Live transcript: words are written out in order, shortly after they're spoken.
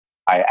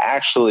I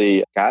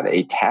actually got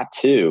a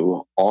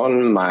tattoo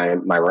on my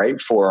right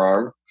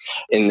forearm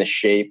in the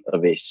shape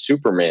of a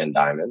Superman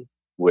diamond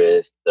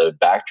with the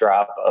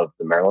backdrop of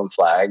the Maryland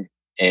flag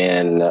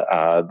and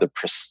the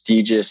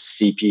prestigious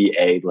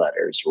CPA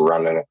letters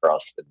running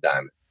across the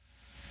diamond.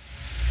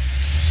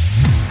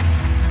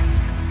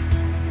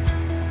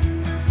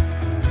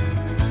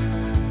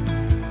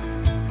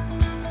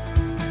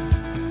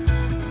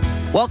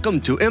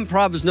 Welcome to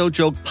Improv is No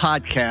Joke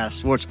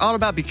podcast, where it's all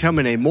about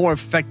becoming a more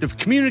effective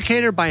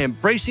communicator by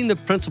embracing the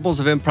principles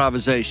of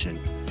improvisation.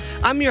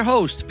 I'm your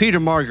host, Peter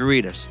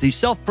Margaritis, the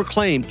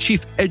self-proclaimed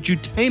Chief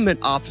Edutainment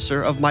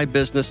Officer of my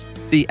business,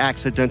 The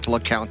Accidental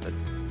Accountant.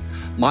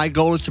 My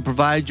goal is to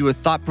provide you with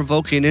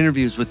thought-provoking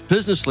interviews with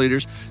business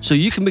leaders so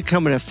you can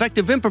become an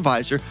effective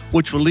improviser,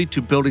 which will lead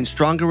to building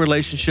stronger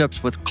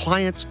relationships with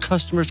clients,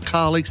 customers,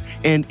 colleagues,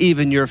 and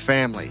even your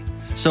family.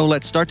 So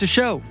let's start the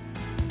show.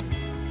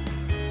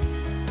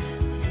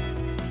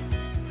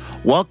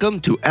 Welcome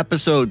to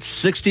episode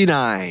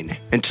 69,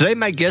 and today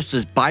my guest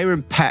is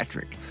Byron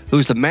Patrick, who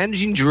is the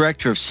Managing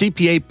Director of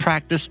CPA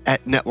Practice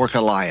at Network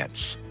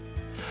Alliance.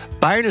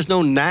 Byron is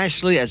known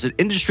nationally as an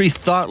industry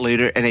thought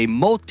leader and a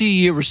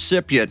multi-year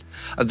recipient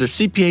of the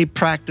CPA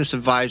Practice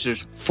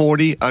Advisors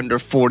 40 Under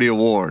 40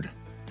 Award.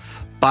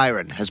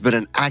 Byron has been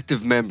an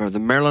active member of the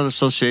Maryland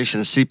Association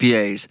of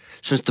CPAs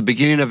since the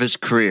beginning of his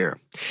career.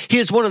 He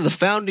is one of the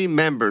founding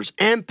members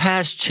and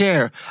past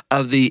chair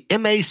of the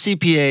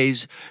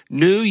MACPA's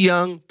New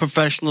Young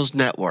Professionals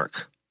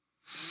Network.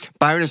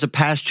 Byron is a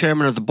past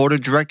chairman of the board of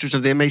directors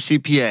of the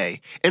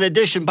MACPA. In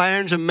addition,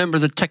 Byron is a member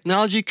of the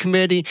technology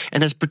committee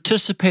and has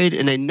participated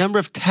in a number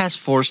of task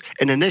force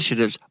and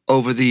initiatives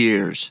over the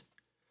years.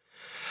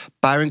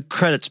 Byron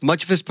credits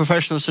much of his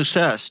professional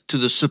success to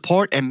the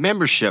support and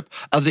membership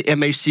of the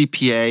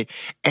MACPA,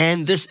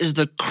 and this is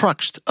the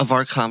crux of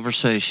our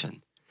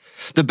conversation.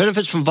 The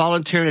benefits from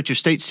volunteering at your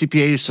state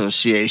CPA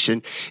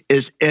association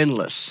is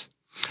endless.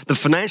 The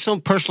financial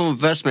and personal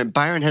investment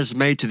Byron has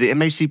made to the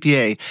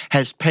MACPA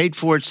has paid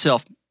for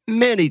itself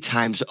many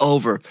times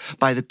over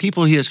by the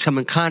people he has come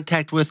in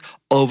contact with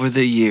over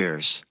the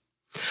years.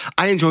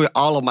 I enjoy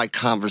all of my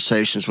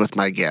conversations with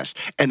my guests,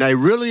 and I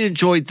really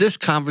enjoyed this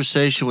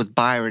conversation with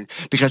Byron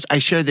because I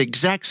share the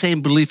exact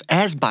same belief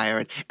as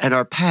Byron, and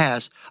our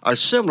paths are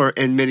similar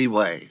in many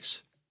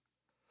ways.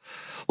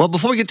 Well,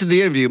 before we get to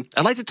the interview,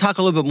 I'd like to talk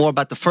a little bit more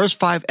about the first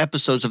 5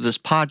 episodes of this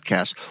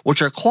podcast,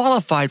 which are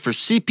qualified for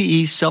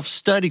CPE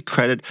self-study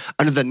credit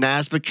under the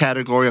NASBA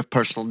category of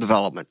personal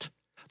development.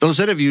 Those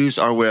interviews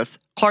are with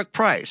Clark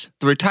Price,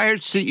 the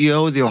retired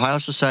CEO of the Ohio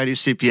Society of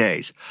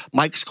CPAs,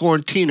 Mike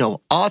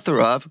Scorantino,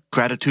 author of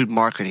Gratitude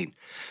Marketing,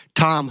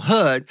 Tom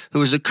Hood,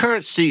 who is the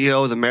current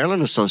CEO of the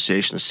Maryland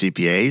Association of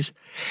CPAs,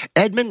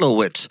 Edmund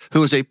Lowitz,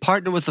 who is a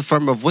partner with the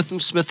firm of Witham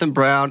Smith &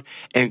 Brown,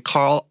 and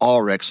Carl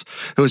Ulrichs,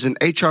 who is an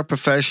HR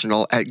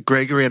professional at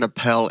Gregory &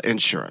 Appel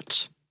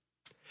Insurance.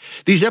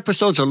 These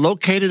episodes are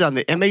located on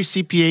the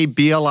MACPA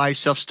BLI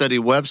self-study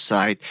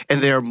website,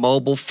 and they are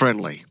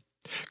mobile-friendly.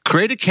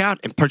 Create an account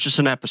and purchase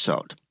an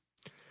episode.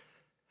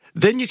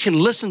 Then you can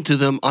listen to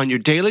them on your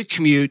daily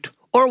commute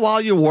or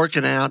while you're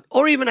working out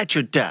or even at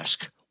your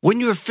desk. When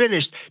you are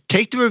finished,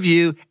 take the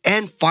review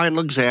and final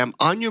exam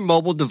on your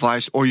mobile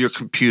device or your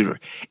computer.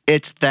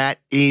 It's that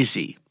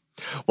easy.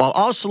 While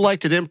all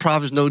selected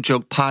Improv is No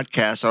Joke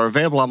podcasts are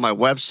available on my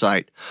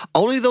website,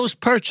 only those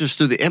purchased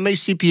through the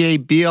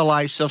MACPA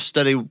BLI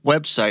self-study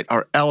website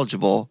are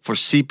eligible for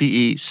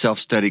CPE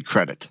self-study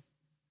credit.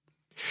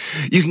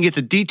 You can get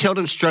the detailed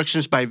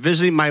instructions by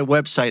visiting my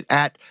website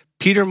at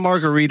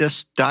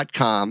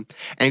petermargaritis.com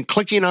and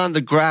clicking on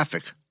the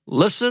graphic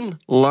Listen,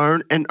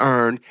 Learn, and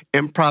Earn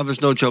Improv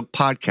is No Joke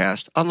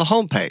podcast on the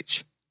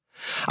homepage.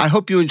 I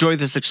hope you enjoy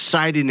this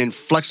exciting and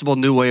flexible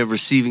new way of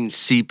receiving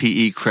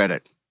CPE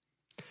credit.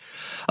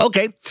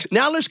 Okay,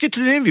 now let's get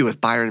to the interview with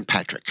Byron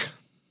Patrick.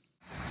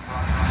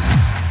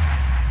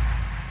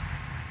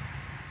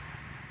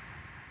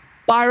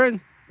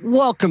 Byron,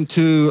 welcome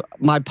to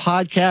my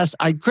podcast.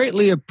 I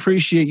greatly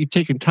appreciate you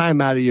taking time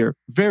out of your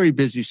very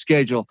busy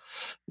schedule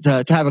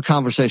to have a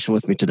conversation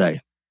with me today.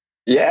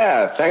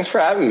 Yeah, thanks for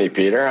having me,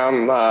 Peter.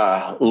 I'm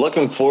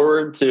looking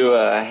forward to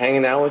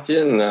hanging out with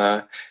you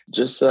and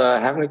just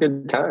having a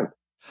good time.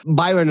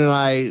 Byron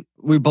and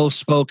we both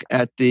spoke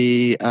at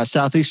the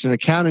Southeastern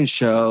Accounting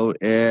Show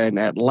in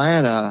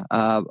Atlanta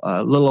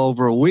a little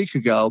over a week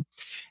ago.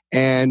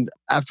 And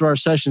after our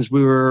sessions,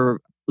 we were,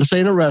 let's say,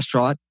 in a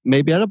restaurant,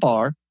 maybe at a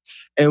bar,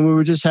 and we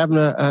were just having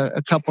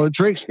a couple of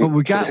drinks. But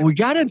we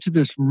got into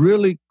this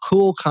really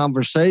cool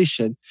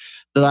conversation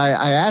that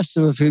I asked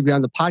him if he'd be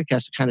on the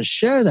podcast to kind of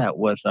share that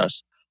with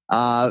us.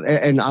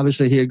 And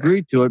obviously he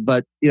agreed to it.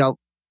 But,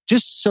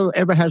 just so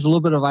everyone has a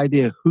little bit of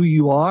idea who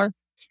you are,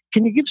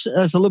 can you give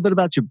us a little bit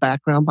about your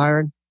background,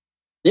 Byron?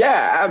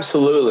 Yeah,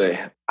 absolutely.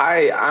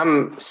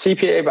 I'm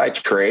CPA by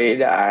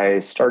trade. I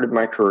started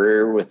my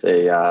career with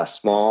a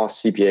small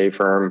CPA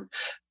firm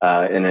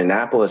in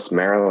Annapolis,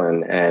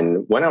 Maryland.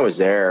 And when I was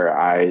there,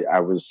 I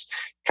was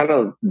kind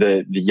of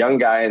the young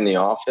guy in the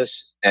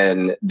office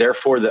and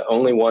therefore the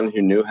only one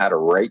who knew how to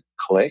right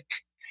click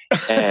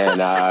And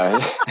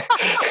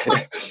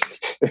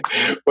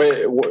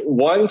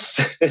once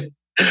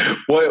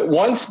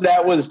once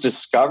that was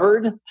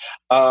discovered,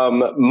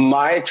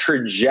 my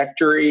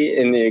trajectory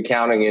in the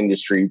accounting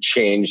industry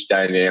changed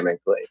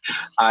dynamically.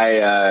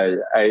 I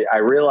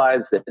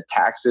realized that the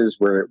taxes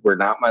were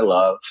not my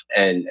love,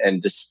 and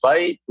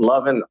despite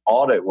loving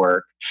audit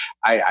work,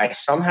 I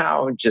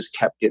somehow just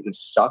kept getting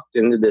sucked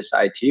into this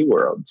IT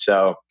world.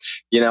 So,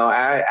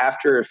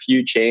 after a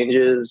few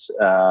changes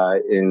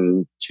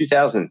in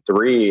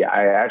 2003,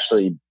 I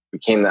actually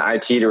became the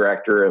IT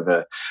director of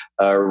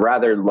a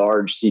rather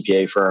large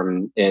CPA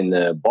firm in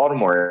the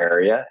Baltimore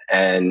area.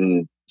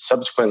 And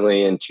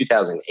subsequently in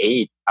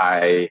 2008,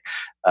 I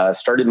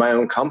started my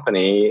own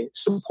company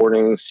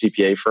supporting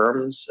CPA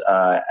firms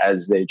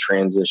as they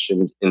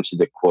transitioned into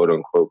the quote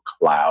unquote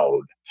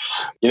cloud.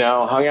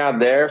 Hung out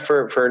there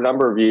for a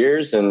number of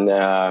years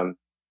and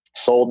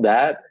sold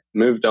that.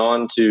 Moved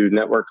on to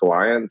Network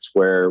Alliance,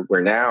 where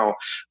now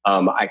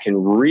I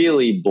can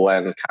really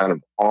blend kind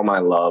of all my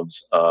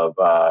loves of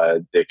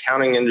the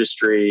accounting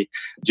industry,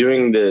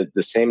 doing the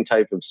same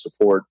type of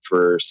support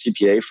for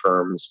CPA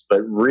firms,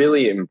 but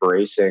really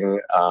embracing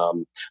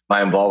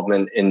my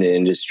involvement in the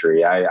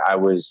industry. I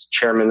was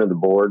chairman of the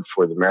board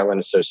for the Maryland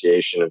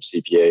Association of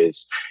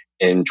CPAs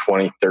in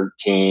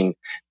 2013.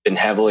 Been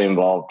heavily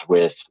involved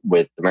with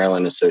the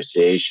Maryland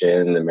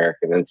Association, the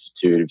American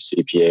Institute of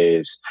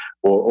CPAs,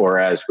 or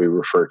as we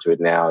refer to it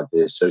now,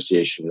 the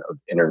Association of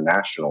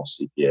International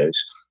CPAs,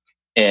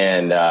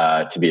 and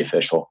to be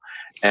official.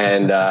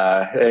 And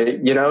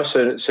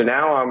so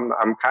now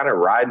I'm kind of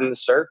riding the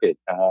circuit,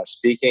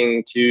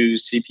 speaking to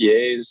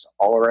CPAs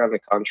all around the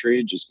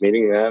country, just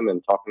meeting them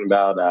and talking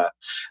about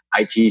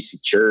IT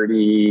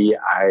security,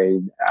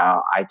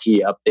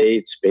 IT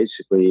updates,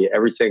 basically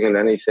everything and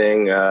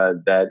anything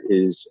that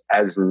is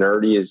as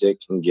nerdy as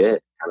it can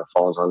get kind of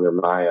falls under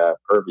my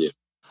purview.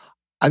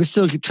 I'm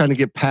still trying to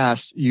get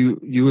past you.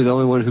 You were the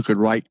only one who could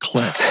right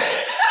click.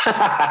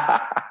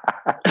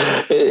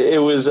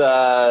 It was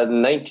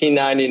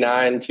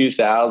 1999,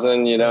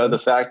 2000.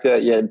 The fact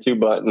that you had two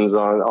buttons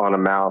on a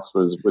mouse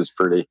was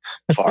pretty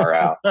far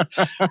out.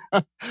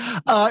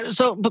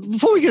 So, but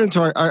before we get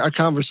into our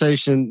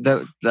conversation,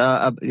 that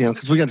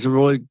because we got a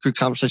really good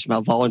conversation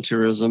about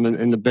volunteerism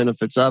and the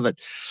benefits of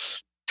it.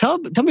 Tell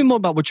me more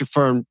about what your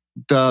firm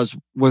does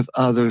with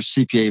other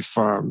CPA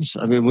firms.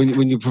 I mean,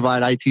 when you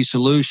provide IT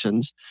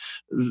solutions,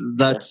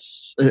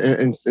 that's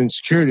in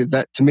security.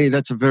 That to me,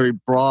 that's a very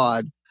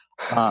broad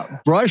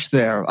brush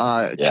there.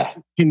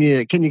 Can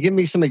you give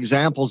me some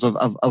examples of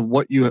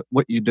what you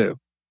do?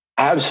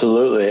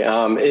 Absolutely.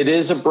 It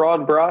is a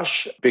broad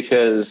brush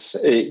because,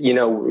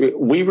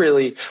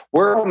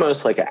 we're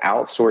almost like an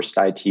outsourced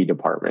IT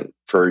department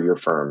for your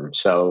firm.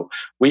 So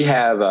we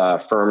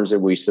have firms that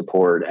we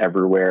support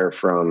everywhere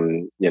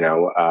from,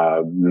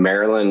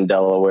 Maryland,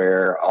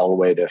 Delaware, all the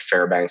way to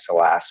Fairbanks,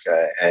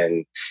 Alaska.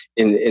 And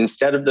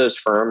instead of those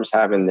firms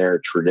having their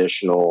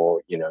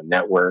traditional,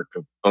 network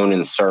of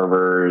owning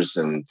servers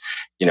and,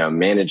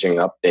 managing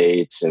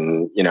updates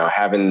and,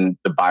 having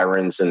the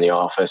Byrons in the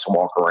office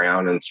walk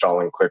around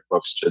installing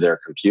QuickBooks to their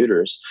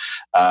computers,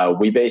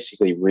 we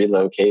basically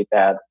relocate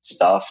that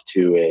stuff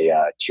to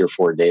a tier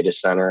 4 data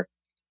center.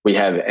 We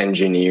have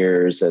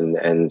engineers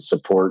and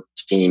support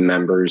team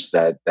members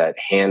that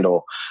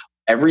handle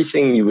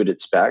everything you would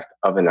expect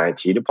of an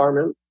IT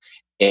department,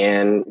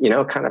 and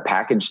kind of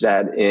package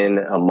that in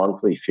a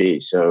monthly fee.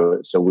 So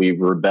we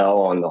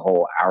rebel on the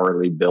whole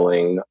hourly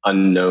billing,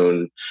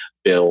 unknown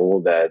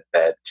bill that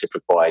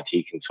typical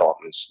IT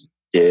consultants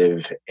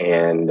give,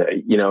 and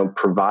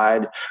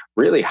provide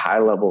really high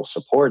level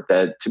support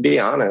that, to be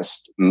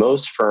honest,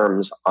 most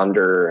firms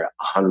under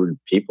 100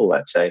 people,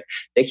 let's say,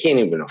 they can't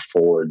even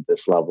afford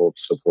this level of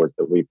support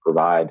that we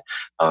provide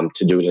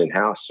to do it in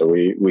house. So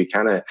we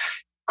kind of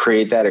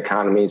create that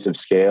economies of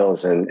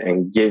scales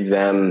and give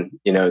them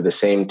the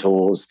same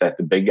tools that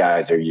the big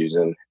guys are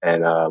using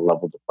and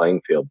level the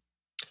playing field.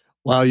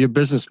 Wow, your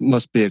business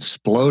must be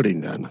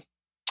exploding then.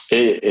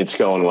 It's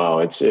going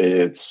well. It's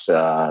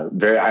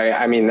very.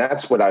 I mean,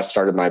 that's what I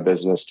started my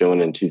business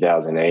doing in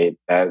 2008.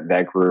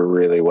 That grew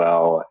really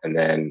well, and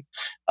then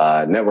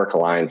Network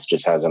Alliance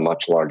just has a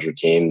much larger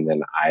team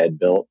than I had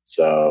built.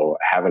 So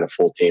having a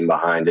full team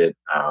behind it,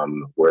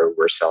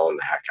 we're selling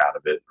the heck out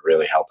of it,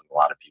 really helping a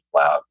lot of people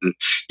out. And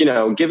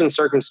given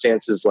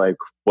circumstances like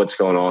what's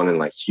going on in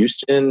like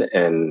Houston,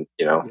 and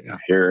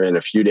here in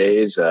a few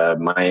days,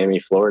 Miami,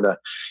 Florida,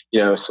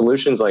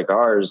 solutions like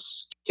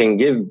ours can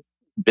give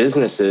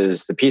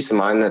businesses the peace of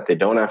mind that they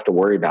don't have to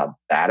worry about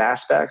that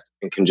aspect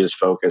and can just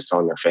focus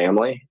on their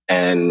family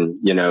and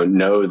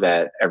know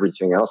that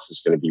everything else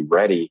is going to be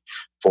ready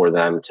for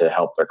them to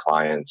help their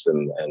clients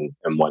and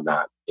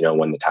whatnot,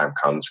 when the time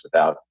comes,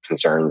 without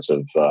concerns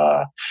of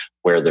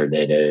where their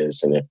data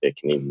is and if they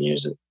can even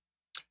use it.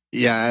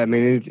 Yeah, I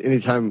mean,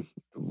 anytime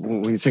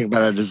when you think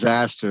about a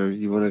disaster,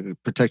 you want to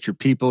protect your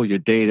people, your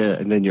data,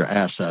 and then your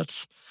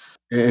assets.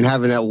 And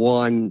having that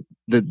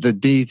the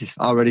D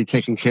already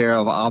taken care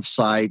of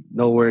offsite,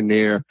 nowhere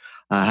near,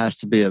 has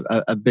to be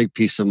a big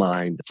peace of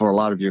mind for a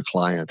lot of your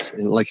clients.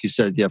 And like you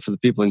said, yeah, for the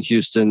people in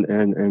Houston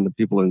and the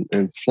people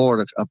in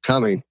Florida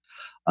upcoming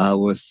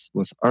with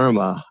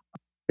Irma.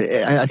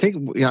 I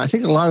think I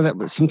think a lot of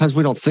that. Sometimes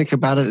we don't think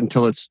about it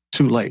until it's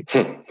too late.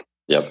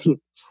 Yep.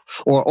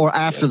 Or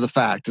after the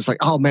fact. It's like,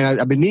 oh man,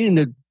 I've been meaning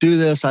to do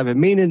this. I've been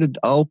meaning to.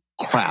 Oh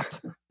crap!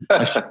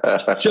 I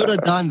should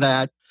have done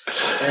that.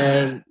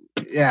 And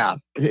yeah,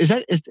 is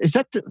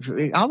that?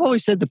 I've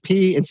always said the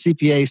P in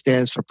CPA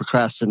stands for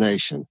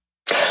procrastination.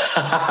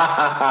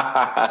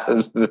 I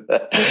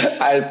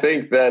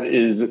think that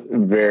is a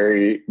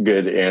very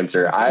good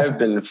answer. I have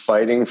been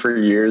fighting for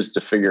years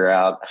to figure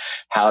out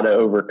how to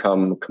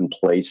overcome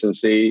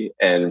complacency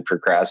and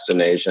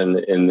procrastination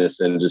in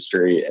this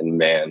industry. And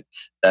man,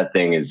 that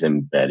thing is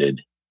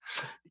embedded.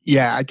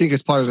 Yeah, I think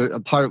it's part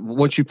of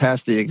once you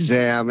pass the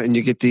exam and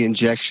you get the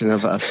injection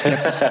of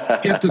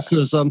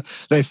skepticism,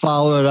 they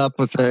follow it up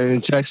with an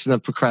injection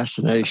of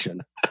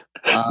procrastination.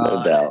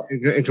 No doubt.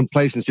 And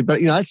complacency,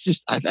 but it's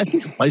just I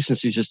think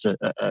complacency is just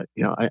a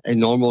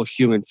normal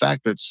human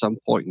factor at some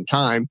point in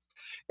time.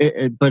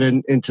 But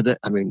in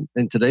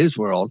today's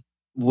world,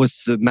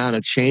 with the amount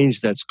of change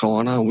that's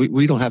going on,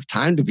 we don't have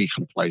time to be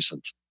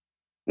complacent.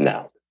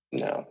 No.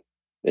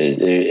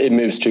 It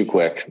moves too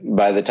quick.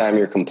 By the time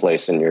you're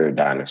complacent, you're a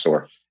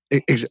dinosaur.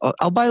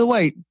 Oh, by the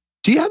way,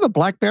 do you have a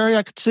BlackBerry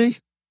I could see?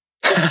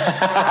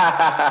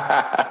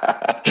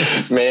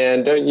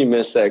 Man, don't you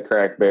miss that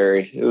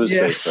Crackberry? It was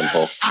so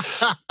simple.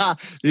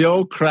 The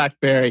old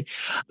Crackberry.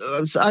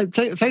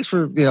 Thanks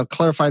for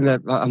clarifying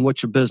that on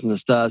what your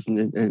business does,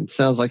 and it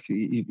sounds like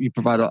you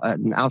provide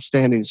an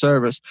outstanding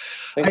service.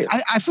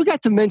 I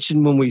forgot to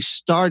mention when we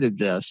started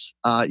this,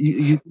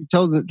 you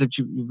told that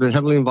you've been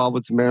heavily involved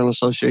with the Maryland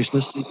Association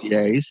of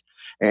CPAs,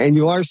 and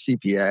you are a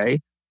CPA,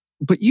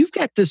 but you've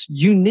got this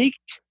unique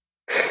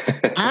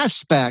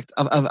aspect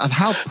of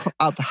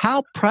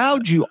how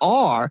proud you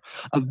are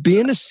of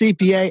being a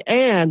CPA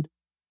and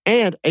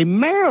a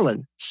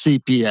Maryland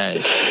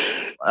CPA.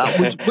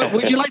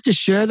 Would you like to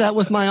share that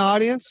with my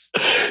audience?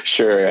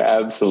 Sure,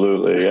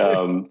 absolutely.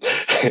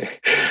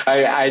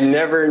 I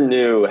never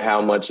knew how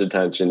much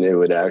attention it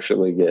would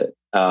actually get.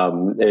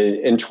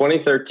 In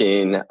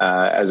 2013,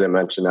 as I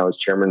mentioned, I was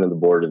chairman of the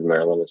board of the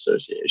Maryland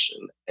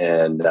Association,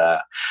 and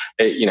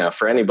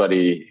for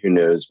anybody who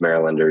knows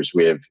Marylanders,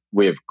 we have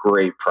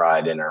great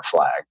pride in our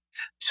flag.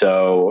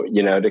 So,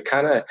 to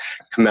kind of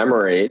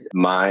commemorate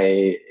my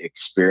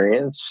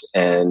experience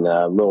and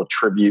a little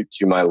tribute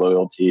to my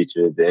loyalty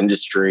to the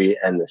industry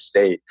and the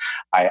state,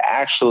 I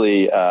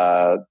actually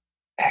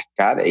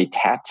got a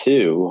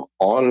tattoo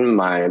on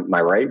my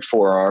right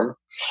forearm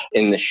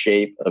in the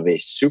shape of a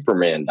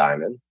Superman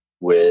diamond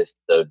with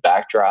the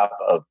backdrop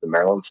of the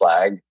Maryland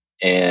flag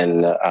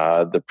and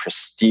the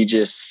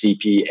prestigious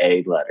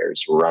CPA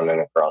letters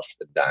running across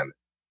the diamond.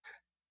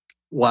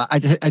 Well, I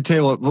tell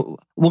you what, I'm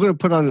going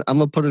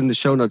to put it in the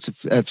show notes.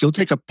 If you'll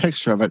take a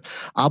picture of it,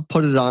 I'll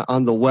put it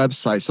on the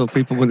website so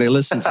people, when they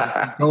listen to it,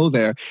 can go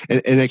there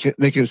and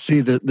they can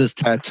see this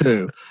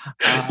tattoo.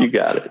 You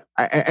got it.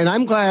 And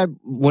I'm glad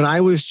when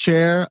I was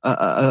chair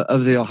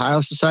of the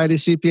Ohio Society of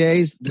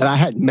CPAs that I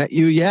hadn't met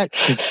you yet.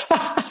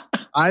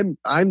 I'm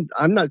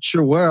not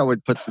sure where I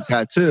would put the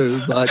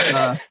tattoo, but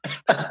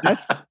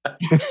that's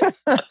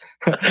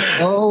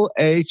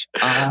OHIO.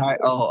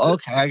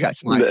 Okay, I got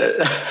some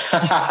ideas.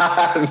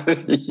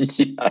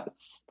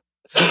 Yes.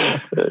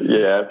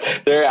 Yeah,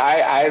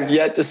 I have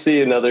yet to see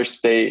another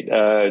state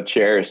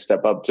chair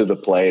step up to the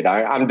plate.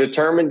 I'm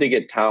determined to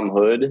get Tom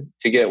Hood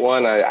to get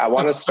one. I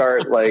want to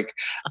start like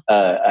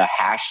a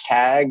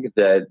hashtag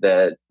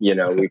that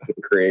we can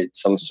create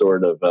some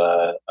sort of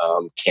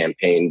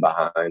campaign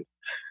behind.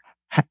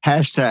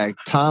 Hashtag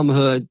Tom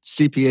Hood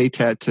CPA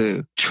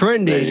tattoo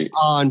trending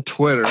on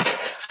Twitter.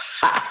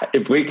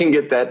 If we can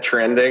get that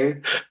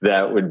trending,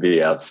 that would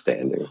be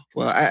outstanding.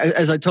 Well,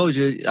 as I told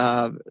you,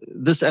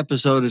 this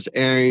episode is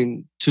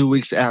airing 2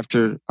 weeks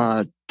after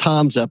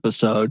Tom's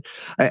episode,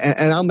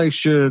 and I'll make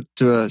sure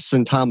to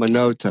send Tom a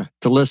note to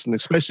listen,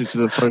 especially to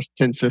the first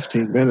 10,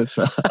 15 minutes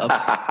of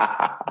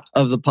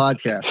the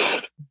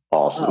podcast.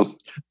 Awesome.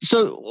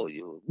 So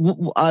you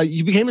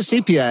became a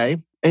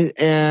CPA,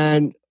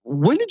 and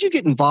when did you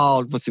get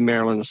involved with the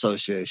Maryland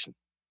Association?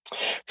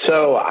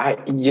 So I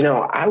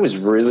was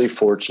really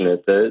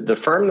fortunate. The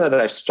firm that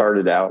I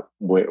started out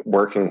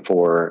working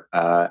for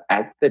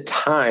at the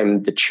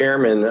time, the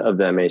chairman of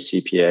the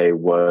MACPA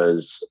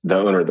was the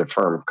owner of the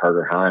firm,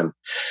 Carter Heim.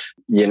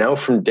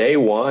 From day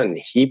one,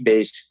 he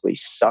basically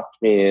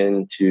sucked me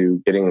into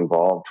getting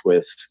involved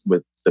with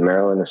the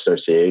Maryland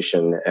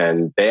Association,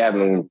 and they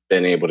haven't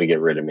been able to get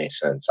rid of me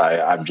since.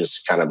 I've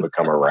just kind of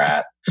become a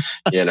rat.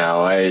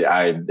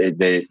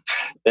 They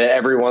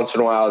every once in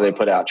a while they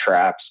put out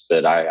traps,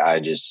 but I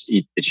just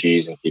eat the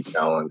cheese and keep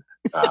going.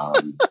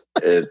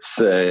 It's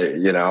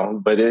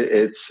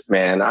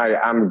man,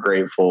 I'm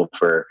grateful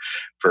for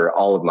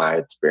all of my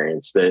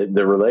experience, the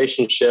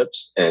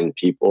relationships and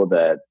people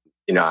that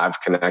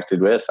I've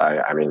connected with.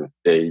 I mean,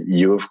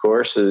 you of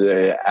course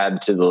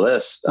add to the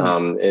list.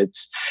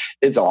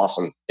 It's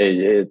awesome.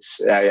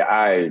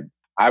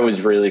 I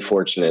was really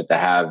fortunate to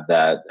have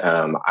that.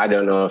 I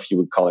don't know if you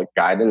would call it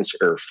guidance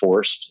or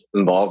forced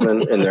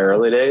involvement in the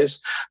early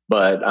days,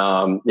 but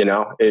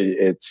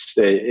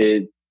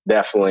it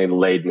definitely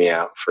laid me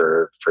out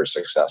for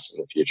success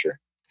in the future.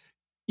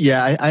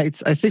 Yeah, I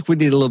think we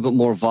need a little bit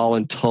more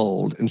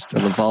voluntold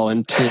instead of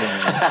volunteering.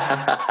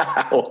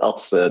 Well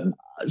said.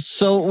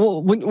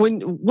 So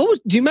do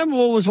you remember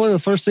what was one of the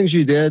first things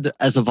you did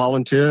as a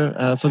volunteer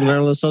for the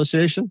Maryland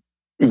Association?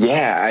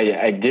 Yeah,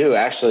 I do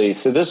actually.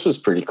 So this was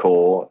pretty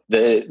cool.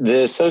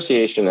 The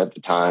association at the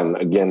time,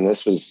 again,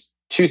 this was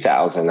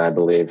 2000, I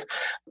believe,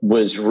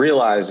 was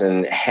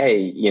realizing,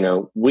 hey,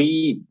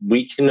 we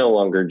can no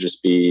longer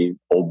just be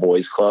old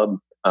boys club.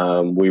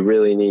 We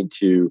really need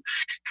to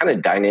kind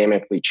of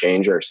dynamically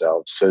change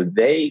ourselves. So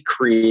they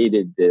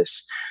created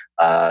this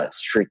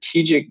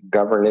strategic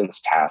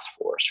governance task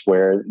force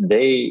where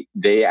they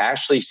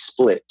actually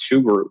split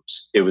two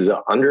groups. It was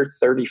an under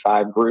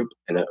 35 group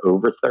and an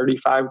over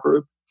 35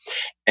 group.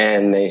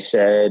 And they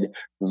said,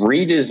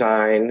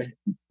 redesign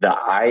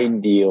the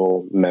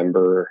ideal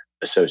member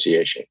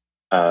association.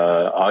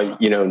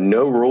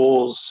 No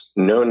rules,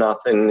 no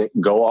nothing,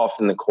 go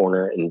off in the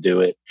corner and do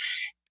it.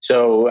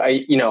 So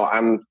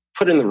I'm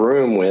put in the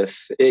room with,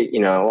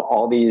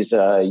 all these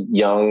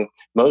young,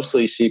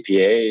 mostly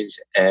CPAs,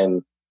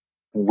 and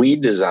we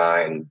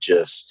designed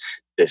just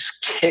this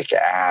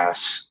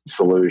kick-ass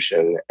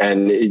solution.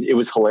 And it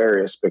was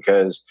hilarious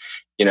because,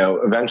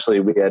 eventually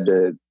we had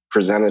to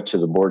present it to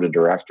the board of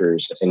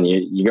directors, and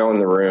you go in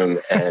the room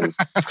and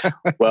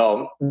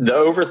well, the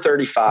over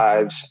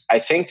 35s, I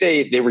think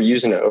they were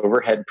using an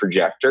overhead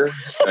projector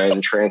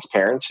and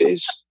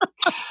transparencies.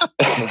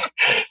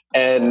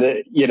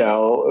 And,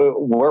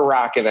 we're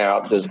rocking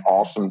out this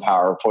awesome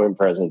PowerPoint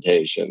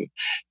presentation.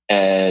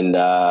 And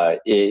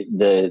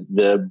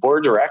the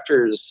board of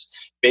directors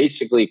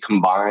basically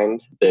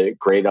combined the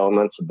great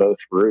elements of both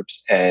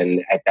groups.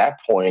 And at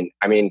that point,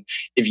 I mean,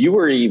 if you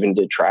were even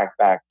to track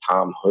back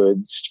Tom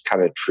Hood's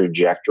kind of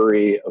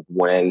trajectory of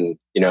when,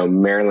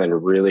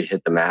 Maryland really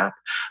hit the map,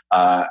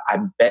 I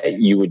bet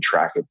you would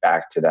track it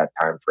back to that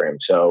time frame.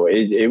 So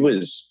I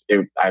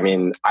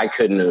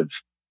couldn't have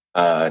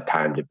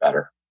timed it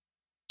better.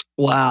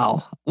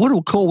 Wow. What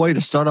a cool way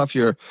to start off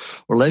your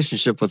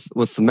relationship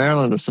with the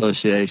Maryland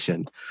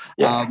Association.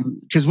 Yeah.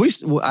 Because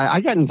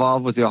I got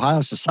involved with the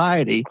Ohio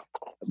Society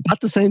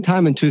about the same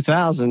time in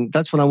 2000.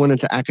 That's when I went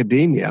into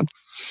academia.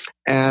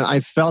 And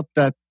I felt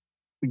that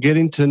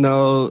getting to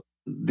know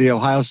the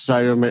Ohio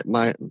Society, or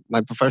my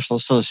professional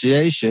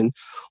association,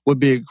 would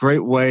be a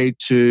great way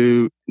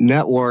to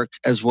network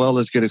as well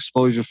as get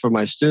exposure for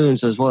my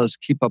students, as well as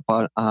keep up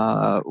on,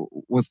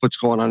 with what's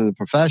going on in the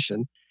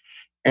profession.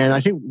 And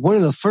I think one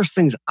of the first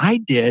things I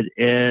did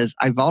is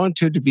I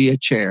volunteered to be a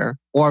chair,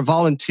 or I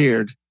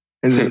volunteered,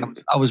 and then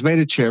I was made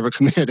a chair of a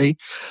committee.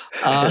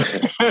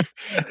 And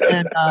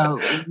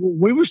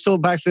we were still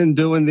back then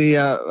doing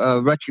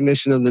the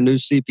recognition of the new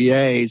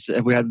CPAs.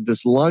 And we had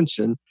this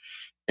luncheon,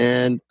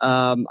 and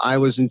I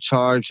was in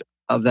charge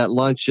of that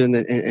luncheon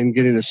and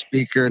getting a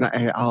speaker.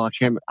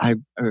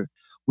 And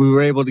we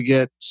were able to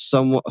get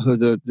someone who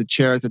the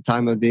chair at the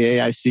time of the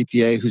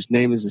AICPA, whose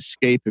name is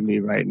escaping me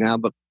right now,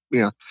 but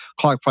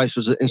Clark Price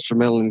was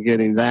instrumental in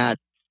getting that.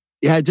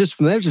 Yeah, just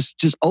from there,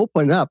 just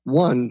open up.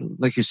 One,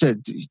 like you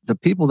said, the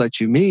people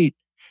that you meet,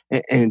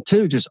 and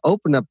two, just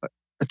open up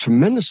a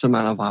tremendous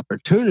amount of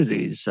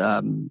opportunities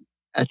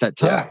at that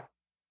time.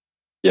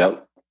 Yeah.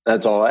 Yep,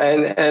 that's all.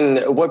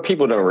 And what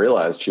people don't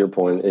realize, to your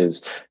point,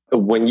 is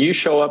when you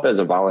show up as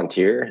a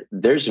volunteer,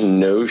 there's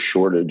no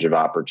shortage of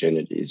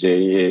opportunities.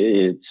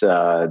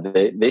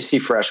 They see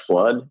fresh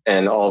blood,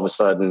 and all of a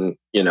sudden,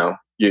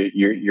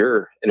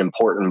 you're an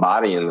important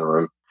body in the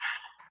room.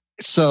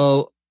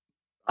 So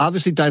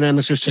obviously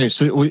dynamics has changed.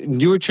 So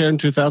you were chair in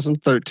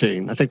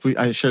 2013. I think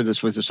I shared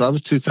this with you. So I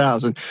was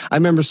 2000. I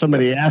remember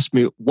somebody asked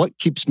me, what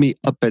keeps me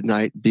up at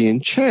night being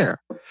chair?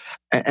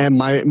 And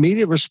my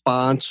immediate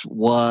response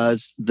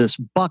was this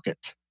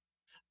bucket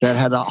that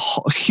had a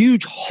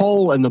huge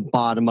hole in the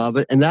bottom of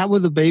it. And that were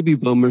the baby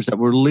boomers that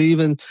were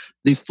leaving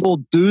the full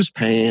dues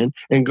paying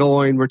and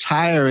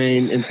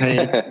retiring and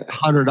paying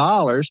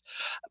 $100.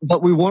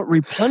 But we weren't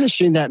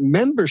replenishing that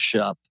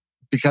membership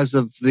because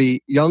of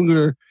the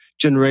younger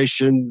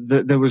generation.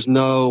 There was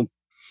no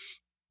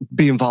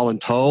being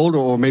voluntold,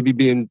 or maybe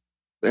being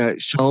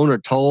shown or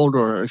told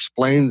or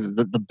explained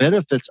the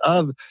benefits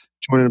of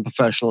joining a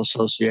professional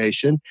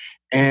association.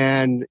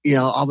 And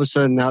all of a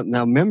sudden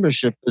now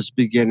membership is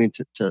beginning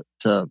to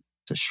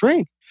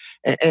shrink.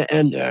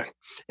 And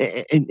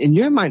in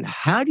your mind,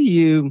 how do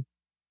you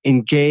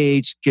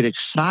engage, get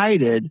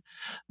excited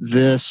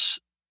this,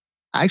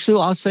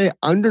 actually I'll say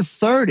under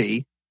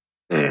 30,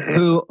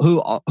 who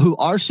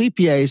are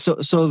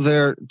CPAs, so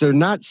they're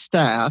not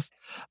staff,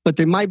 but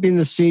they might be in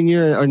the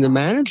senior or in the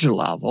manager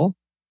level,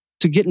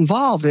 to get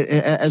involved,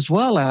 as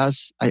well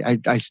as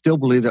I still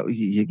believe that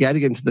you got to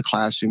get into the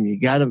classroom. You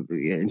got to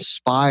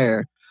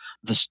inspire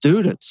the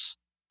students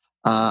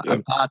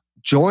about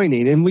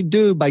joining, and we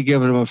do by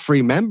giving them a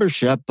free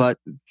membership. But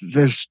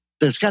there's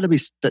got to be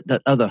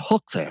that other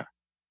hook there.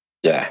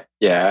 Yeah,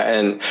 yeah,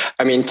 and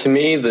I mean, to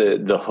me,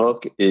 the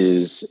hook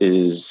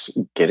is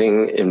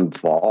getting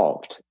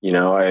involved.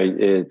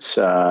 I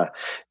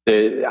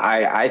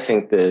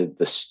think the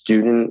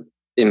student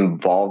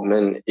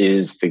involvement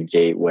is the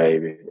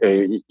gateway.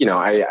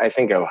 I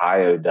think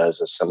Ohio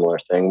does a similar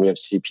thing. We have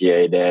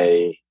CPA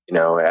Day,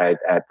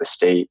 at the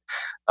state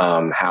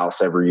house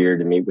every year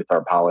to meet with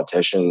our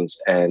politicians,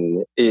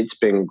 and it's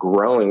been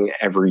growing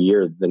every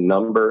year. The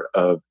number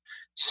of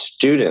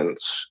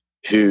students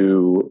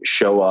who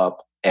show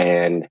up,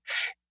 and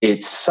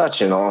it's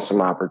such an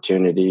awesome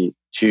opportunity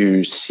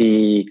to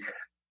see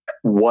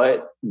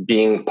what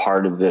being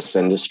part of this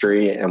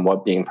industry and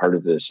what being part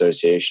of the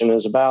association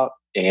is about,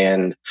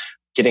 and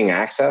getting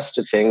access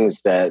to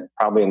things that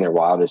probably in their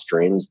wildest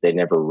dreams they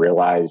never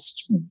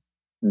realized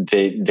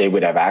they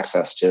would have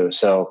access to.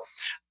 So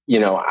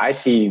I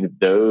see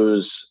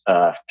those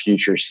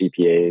future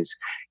CPAs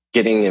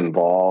getting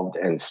involved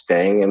and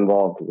staying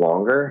involved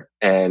longer.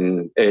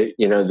 And,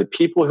 the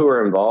people who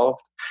are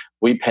involved,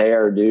 we pay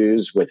our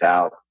dues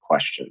without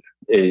question.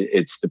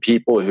 It's the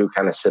people who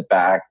kind of sit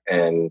back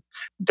and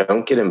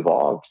don't get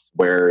involved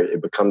where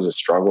it becomes a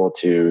struggle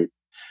to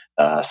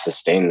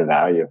sustain the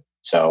value.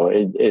 So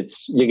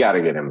it's you got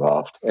to get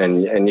involved,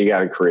 and you got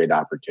to create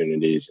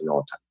opportunities in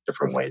all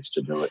different ways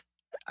to do it.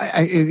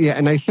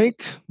 And I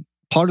think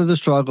part of the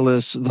struggle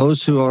is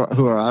those who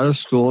are out of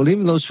school, and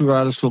even those who are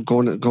out of school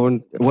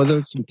going, whether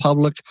it's in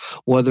public,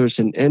 whether it's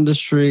in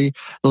industry,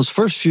 those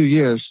first few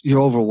years,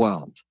 you're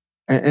overwhelmed.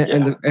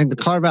 And to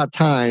carve out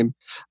time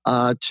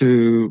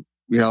to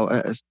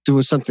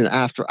doing something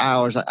after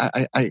hours,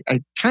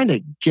 I kind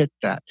of get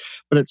that.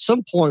 But at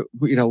some point,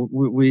 we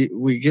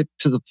get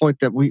to the point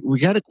that we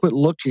got to quit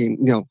looking.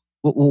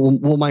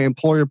 Will my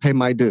employer pay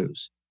my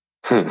dues?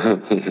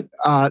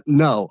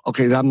 No.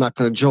 Okay, I'm not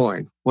going to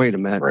join. Wait a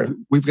minute. Right.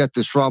 We've got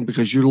this wrong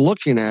because you're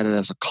looking at it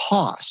as a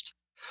cost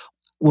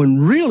when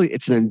really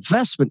it's an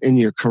investment in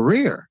your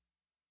career.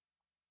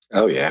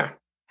 Oh, yeah.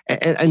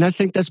 And I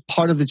think that's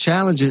part of the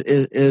challenge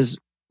is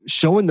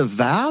showing the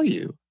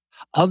value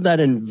of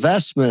that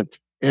investment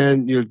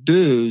in your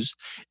dues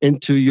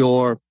into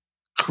your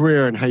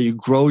career and how you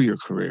grow your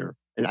career.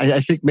 And I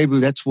think maybe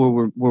that's where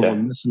we're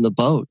missing the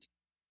boat.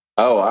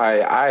 Oh,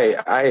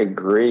 I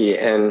agree.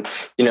 And,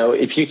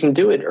 if you can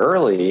do it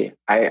early,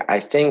 I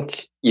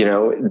think,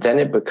 then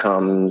it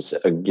becomes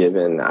a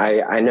given.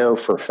 I know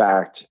for a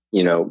fact,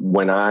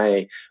 when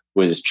I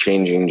was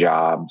changing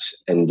jobs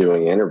and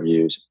doing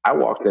interviews, I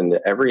walked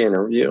into every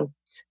interview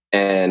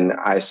and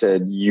I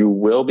said, you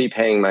will be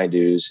paying my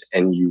dues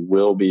and you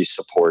will be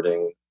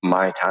supporting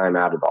my time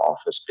out of the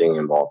office being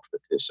involved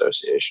with the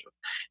association.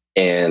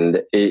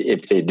 And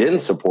if they didn't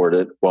support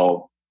it,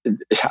 well,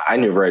 I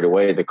knew right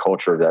away the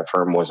culture of that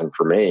firm wasn't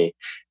for me.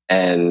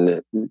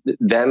 And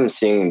them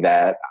seeing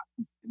that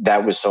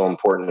was so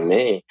important to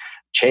me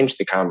changed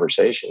the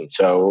conversation.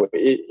 So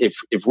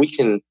if we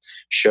can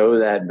show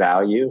that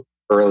value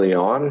early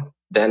on,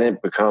 then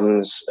it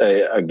becomes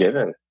a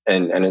given,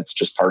 and it's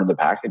just part of the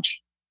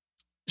package.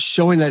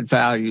 Showing that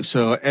value.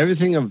 So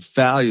everything of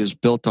value is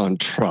built on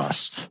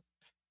trust.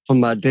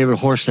 From David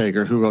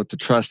Horshager, who wrote The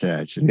Trust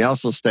Edge. And he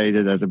also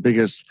stated that the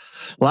biggest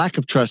lack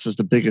of trust is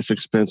the biggest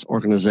expense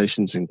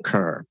organizations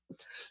incur.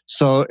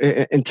 So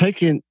in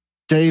taking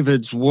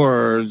David's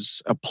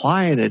words,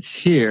 applying it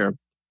here,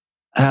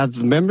 have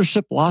the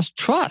membership lost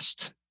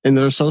trust in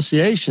their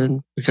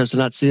association because they're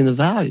not seeing the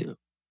value?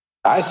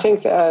 I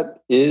think that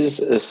is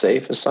a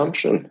safe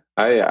assumption.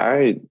 That's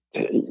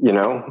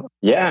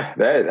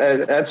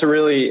a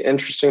really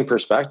interesting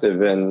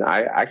perspective, and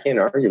I can't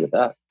argue with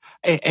that.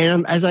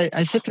 And as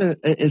I sit there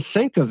and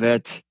think of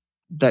it,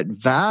 that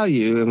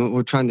value, and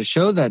we're trying to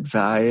show that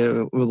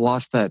value, we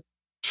lost that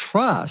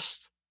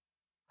trust.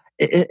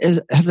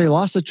 Have they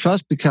lost the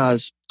trust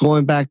because,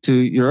 going back to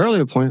your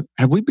earlier point,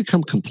 have we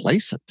become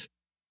complacent?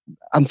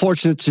 I'm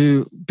fortunate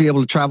to be able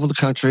to travel the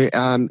country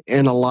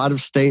in a lot of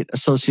state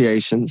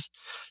associations,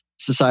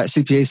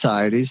 CPA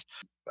societies.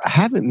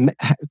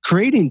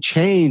 Creating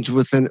change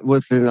within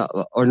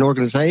an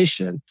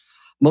organization,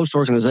 most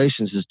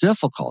organizations, is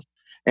difficult.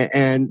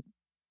 And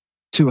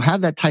to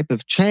have that type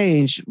of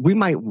change, we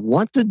might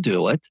want to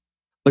do it,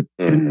 but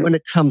when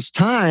it comes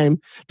time,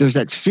 there's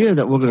that fear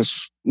that we're going to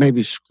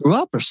maybe screw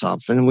up or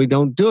something, and we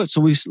don't do it. So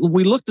we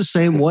look the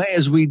same way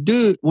as we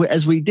did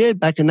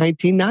back in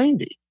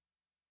 1990.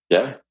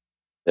 Yeah.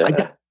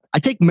 I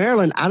take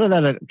Maryland out of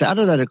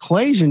that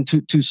equation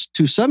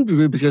to some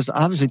degree, because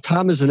obviously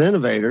Tom is an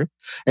innovator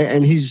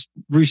and he's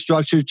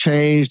restructured,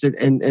 changed,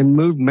 and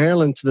moved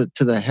Maryland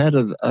to the head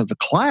of the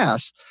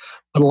class.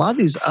 But a lot of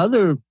these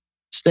other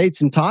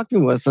states, in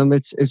talking with them,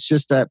 it's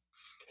just that,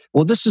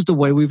 well, this is the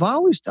way we've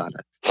always done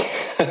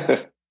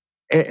it.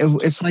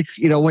 It's like,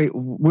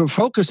 we're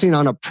focusing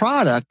on a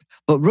product,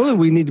 but really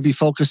we need to be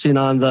focusing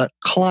on the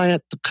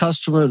client, the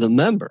customer, the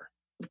member.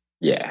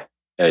 Yeah.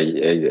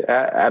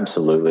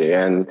 Absolutely.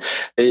 And,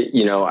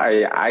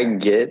 I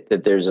get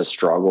that there's a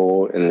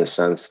struggle in the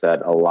sense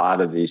that a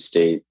lot of these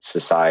state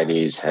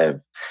societies have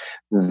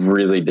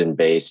really been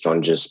based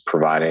on just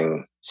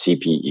providing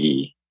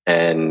CPE.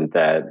 and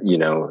that,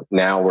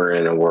 now we're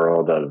in a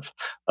world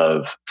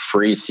of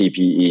free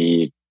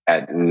CPE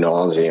ad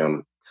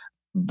nauseum.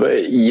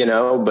 But,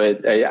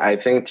 I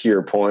think to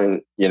your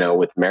point,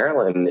 with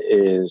Maryland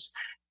is,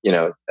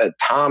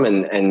 Tom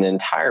and the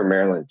entire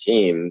Maryland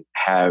team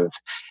have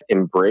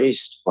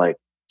embraced like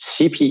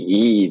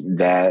CPE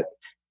that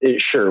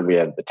sure, we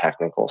have the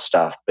technical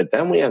stuff, but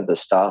then we have the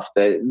stuff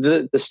that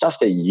the stuff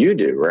that you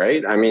do,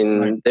 right? I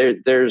mean, right.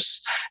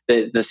 There's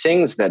the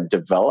things that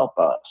develop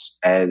us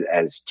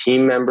as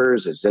team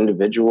members, as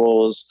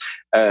individuals.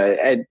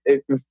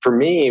 For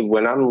me,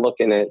 when I'm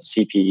looking at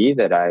CPE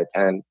that I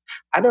attend,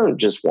 I don't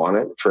just want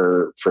it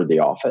for the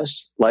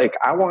office. Like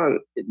I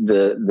want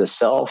the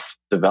self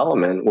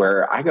development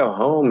where I go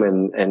home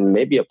and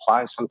maybe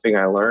apply something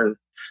I learned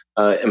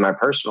in my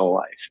personal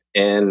life.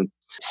 And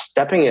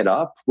stepping it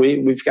up,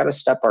 we've got to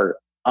step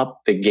up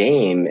the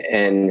game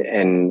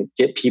and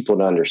get people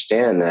to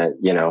understand that,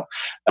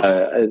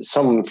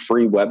 some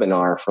free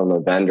webinar from a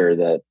vendor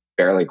that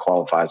barely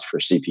qualifies for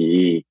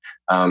CPE,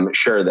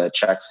 sure, that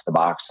checks the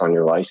box on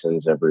your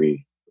license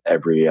every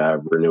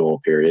renewal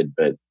period,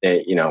 but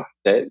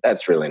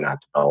that's really not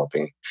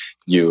developing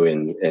you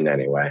in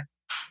any way.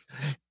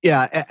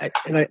 Yeah,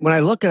 when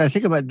I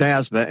think about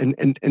NASBA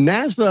and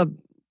NASBA,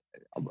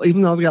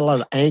 even though we got a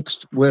lot of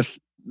angst with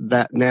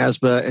that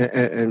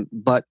NASBA,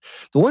 but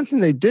the one thing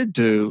they did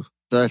do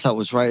that I thought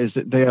was right is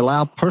that they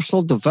allow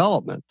personal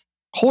development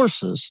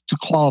courses to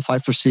qualify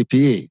for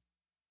CPE.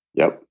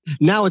 Yep.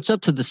 Now it's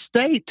up to the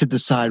state to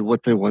decide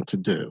what they want to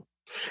do.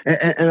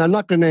 And I'm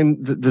not going to name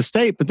the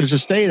state, but there's a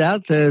state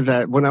out there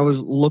that when I was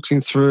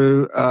looking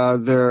through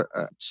their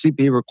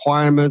CPE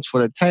requirements,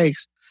 what it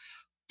takes,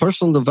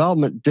 personal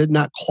development did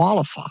not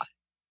qualify.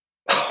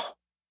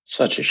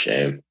 Such a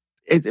shame.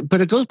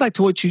 But it goes back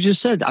to what you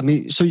just said. I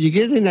mean, so you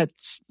get in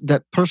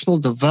that personal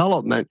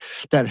development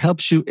that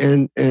helps you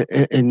in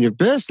your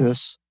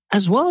business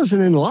as well as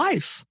in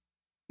life.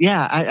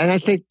 Yeah, and I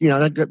think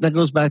that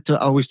goes back to,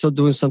 are we still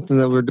doing something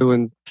that we're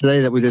doing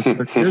today that we did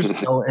 30 years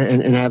ago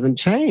and haven't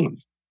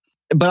changed?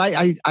 But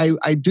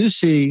I do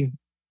see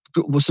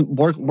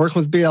working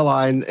with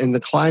BLI and the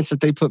clients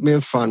that they put me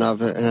in front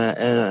of, and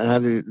I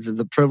have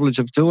the privilege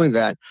of doing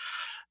that.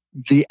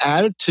 The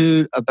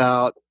attitude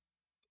about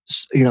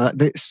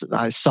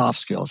soft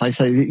skills. I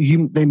say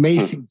they may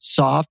seem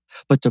soft,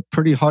 but they're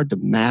pretty hard to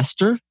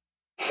master.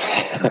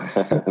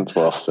 That's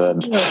well said.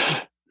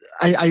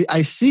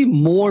 I see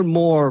more and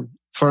more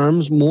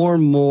firms, more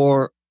and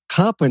more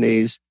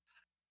companies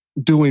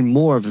doing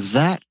more of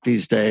that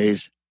these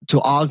days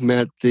to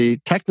augment the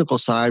technical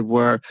side,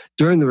 where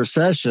during the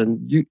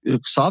recession,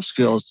 soft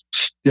skills,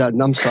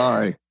 I'm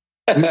sorry.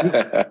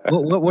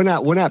 We're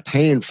not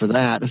paying for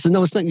that. I said,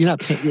 no, it's not. You're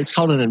not paying. It's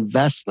called an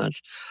investment.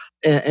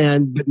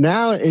 But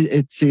now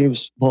it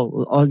seems,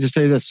 well, I'll just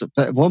say this.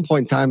 At one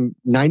point in time,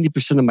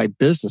 90% of my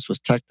business was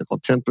technical,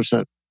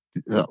 10%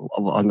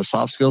 on the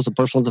soft skills of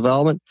personal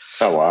development.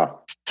 Oh,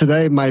 wow.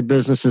 Today, my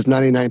business is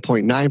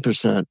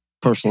 99.9%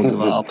 personal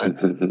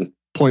development,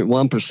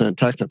 0.1%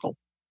 technical.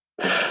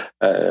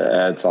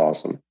 That's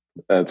awesome.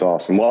 That's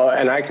awesome. Well,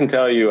 and I can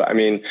tell you, I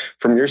mean,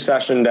 from your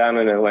session down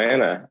in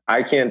Atlanta,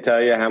 I can't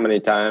tell you how many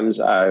times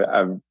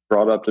I've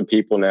brought up to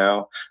people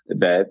now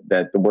that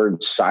the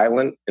word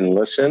silent and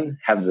listen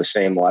have the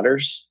same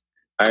letters.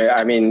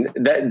 I mean,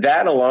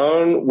 that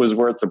alone was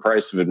worth the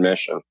price of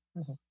admission.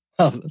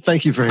 Oh,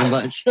 thank you very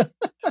much.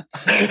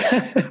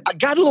 I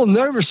got a little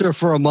nervous there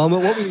for a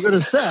moment. What were you going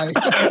to say?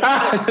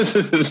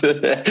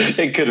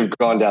 It could have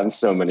gone down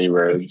so many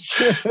roads.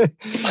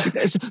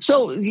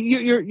 So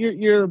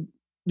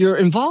your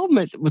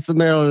involvement with the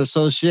Maryland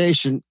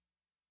Association,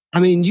 I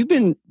mean,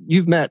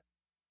 you've met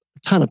a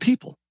ton of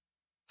people.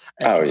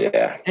 Oh,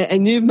 yeah.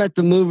 And you've met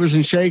the movers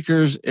and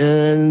shakers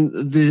in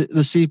the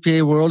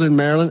CPA world in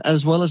Maryland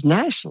as well as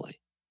nationally.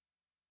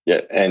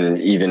 Yeah, and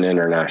even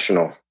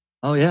international.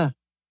 Oh, yeah.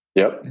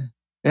 Yep.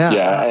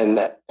 Yeah.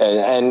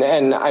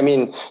 And I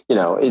mean,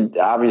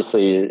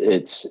 obviously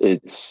it's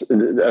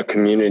a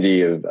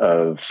community of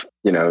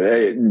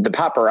the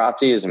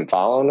paparazzi isn't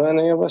following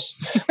any of us,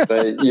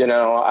 but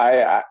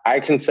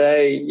I can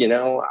say,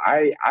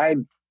 I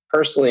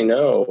personally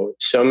know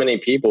so many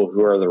people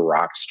who are the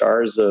rock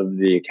stars of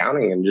the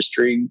accounting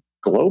industry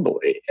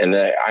globally. And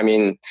I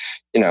mean,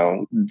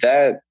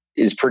 that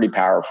is pretty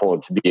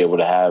powerful to be able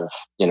to have,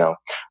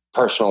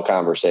 personal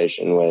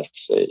conversation with,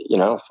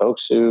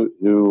 folks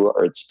who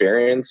are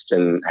experienced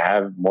and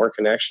have more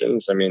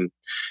connections. I mean,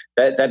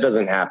 that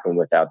doesn't happen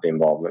without the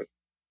involvement.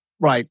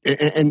 Right.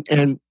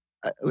 And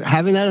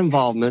having that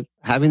involvement,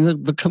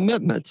 having the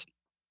commitment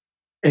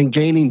and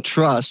gaining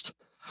trust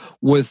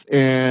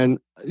within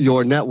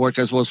your network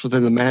as well as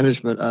within the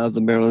management of the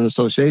Maryland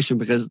Association,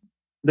 because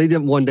they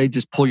didn't one day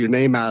just pull your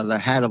name out of the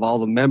hat of all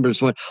the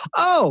members and went,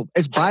 oh,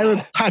 it's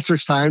Byron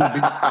Patrick's time to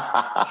be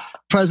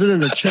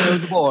president or chair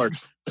of the board.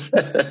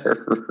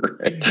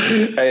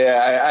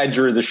 I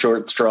drew the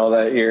short straw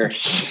that year.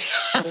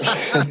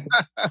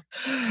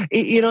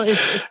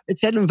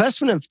 It's an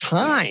investment of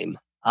time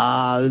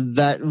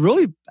that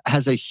really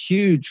has a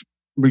huge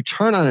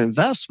return on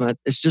investment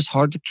is just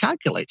hard to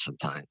calculate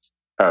sometimes.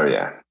 Oh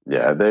yeah.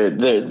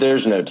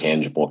 There's no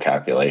tangible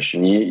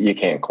calculation. You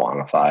can't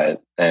quantify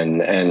it.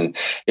 And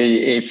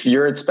if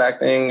you're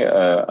expecting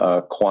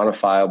a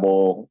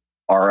quantifiable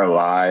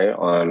ROI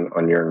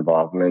on your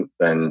involvement,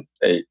 then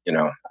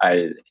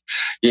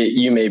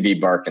you may be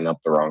barking up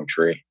the wrong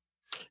tree.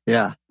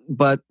 Yeah,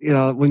 but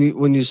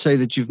when you say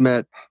that you've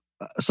met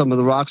some of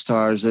the rock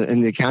stars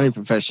in the accounting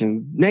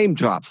profession, name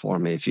drop for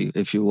me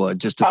if you would,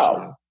 just a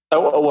few.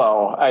 Oh,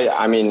 well,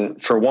 I mean,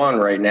 for one,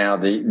 right now,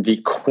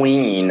 the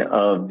queen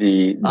of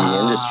the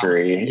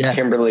industry, yeah.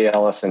 Kimberly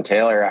Ellison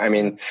Taylor. I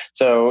mean,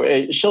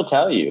 so she'll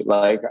tell you,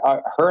 like,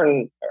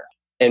 her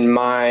and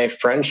my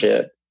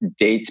friendship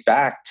dates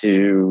back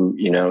to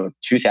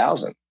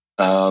 2000.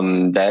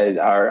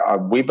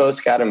 We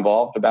both got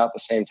involved about the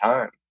same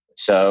time.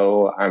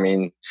 So, I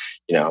mean,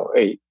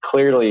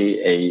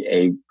 clearly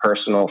a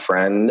personal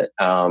friend.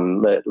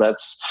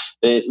 Let's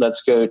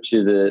go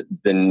to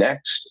the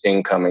next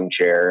incoming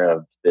chair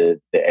of the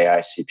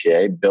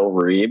AICPA, Bill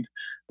Reeb.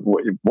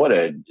 What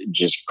a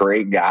just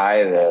great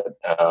guy that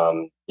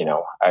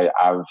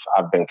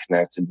I've been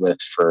connected with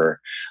for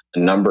a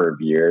number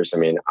of years. I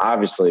mean,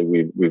 obviously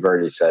we've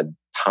already said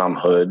Tom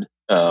Hood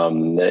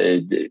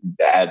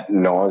ad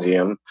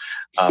nauseum.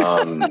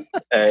 I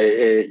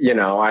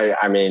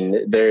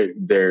mean,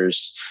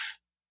 there's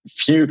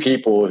few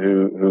people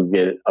who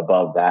get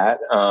above that.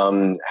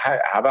 How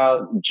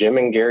about Jim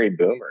and Gary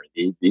Boomer?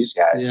 These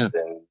guys have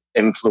been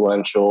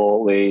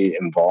influentially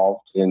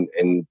involved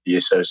in the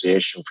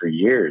association for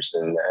years,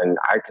 and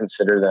I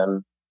consider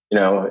them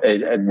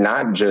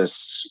not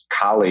just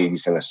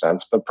colleagues in a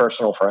sense, but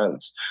personal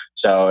friends.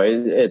 So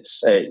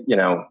there's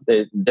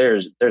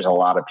a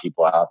lot of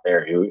people out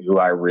there who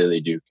I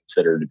really do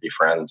consider to be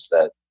friends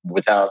that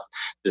without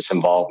this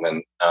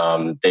involvement,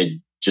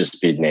 they'd just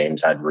be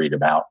names I'd read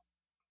about.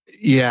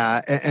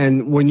 Yeah.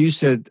 And when you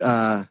said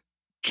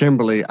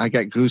Kimberly, I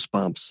got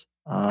goosebumps.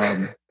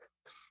 I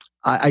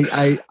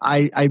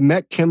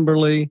met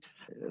Kimberly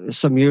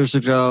some years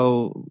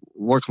ago,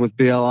 working with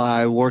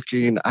BLI,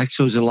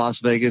 actually was in Las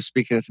Vegas,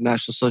 speaking at the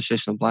National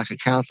Association of Black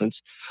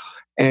Accountants.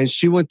 And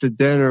she went to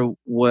dinner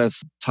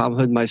with Tom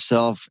Hood,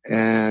 myself,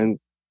 and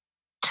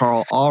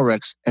Carl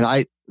Ulrichs, and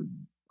I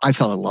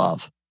fell in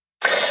love.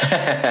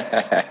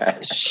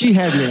 She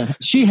had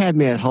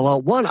me at hello.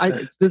 One,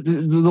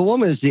 the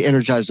woman is the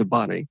Energizer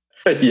Bunny.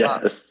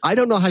 Yes. I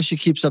don't know how she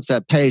keeps up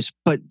that pace,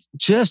 but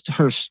just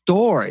her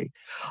story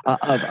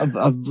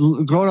of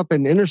growing up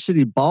in inner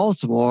city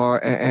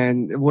Baltimore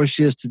and where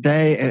she is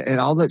today and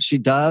all that she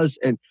does.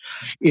 And,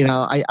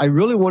 I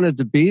really wanted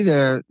to be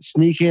there,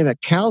 sneak in at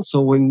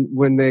council when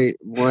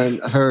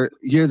her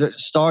year that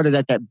started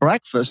at that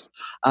breakfast.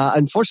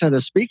 Unfortunately, I had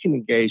a speaking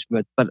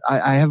engagement, but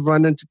I have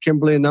run into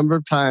Kimberly a number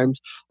of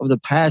times over the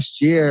past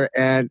year.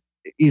 And,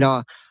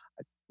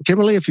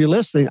 Kimberly, if you're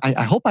listening,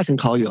 I hope I can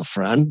call you a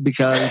friend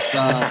because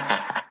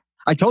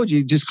I told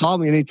you, just call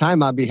me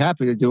anytime. I'd be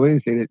happy to do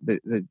anything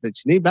that you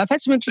need. But I've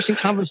had some interesting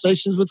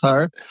conversations with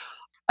her.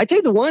 I tell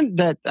you the one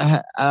that,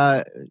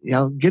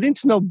 getting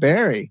to know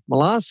Barry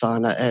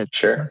Melancon at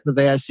the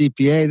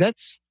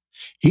AICPA,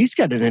 he's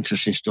got an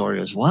interesting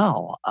story as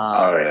well.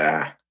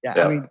 Yeah. Yep.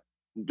 I mean,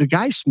 the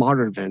guy's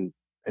smarter than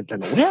a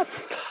whip.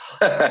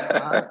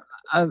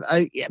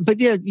 But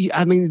yeah,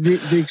 I mean,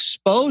 the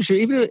exposure,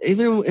 even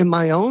in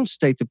my own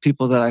state, the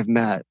people that I've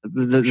met,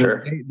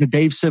 the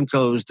Dave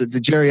Simcoes,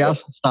 the Jerry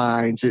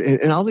Esselsteins,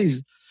 and all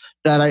these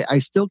that I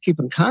still keep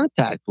in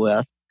contact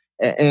with,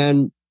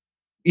 and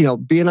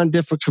being on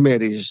different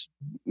committees,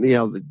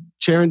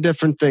 chairing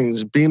different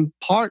things, being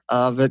part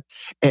of it,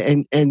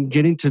 and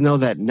getting to know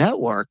that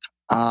network,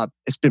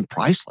 it's been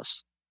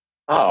priceless.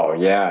 Oh,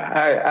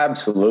 yeah,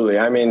 absolutely.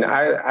 I mean,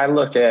 I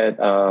look at,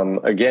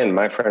 again,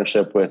 my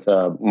friendship with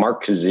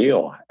Mark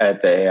Kazil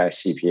at the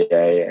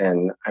AICPA.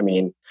 And I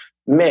mean,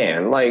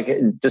 man, like,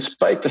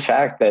 despite the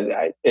fact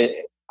that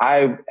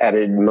I at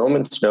a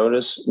moment's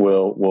notice,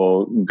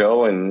 will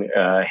go and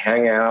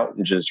hang out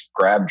and just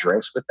grab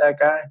drinks with that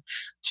guy,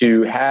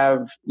 to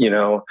have,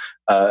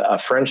 a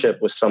friendship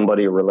with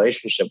somebody, a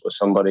relationship with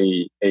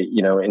somebody,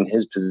 in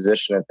his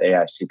position at the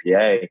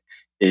AICPA,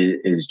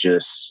 is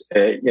just,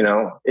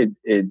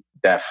 it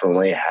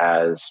definitely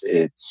has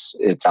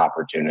its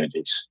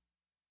opportunities.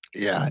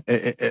 Yeah,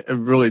 it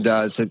really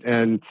does.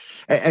 And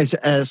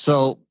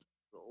so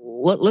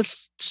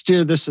let's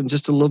steer this in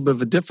just a little bit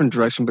of a different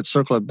direction, but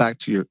circle it back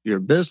to your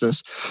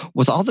business.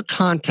 With all the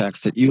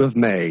contacts that you have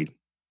made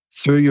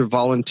through your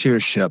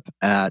volunteership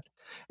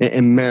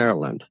in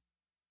Maryland,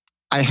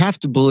 I have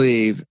to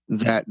believe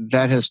that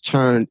has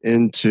turned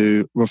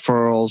into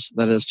referrals,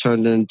 that has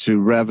turned into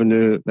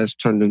revenue, that's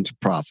turned into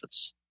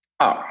profits.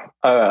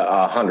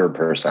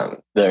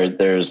 100%.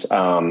 There's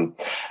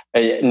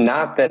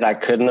not that I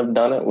couldn't have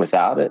done it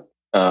without it,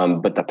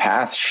 but the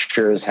path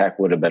sure as heck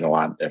would have been a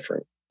lot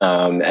different.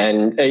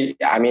 And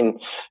I mean,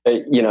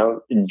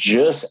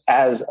 just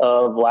as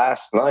of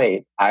last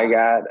night, I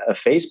got a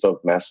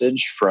Facebook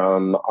message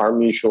from our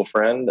mutual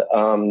friend,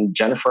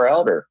 Jennifer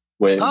Elder,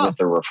 with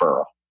a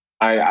referral.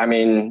 I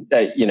mean,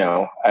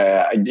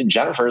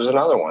 Jennifer is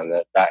another one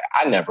that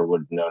I never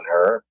would have known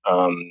her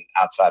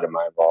outside of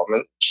my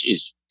involvement.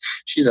 She's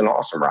an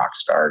awesome rock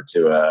star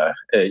to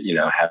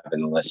have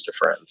in the list of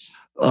friends.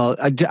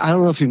 I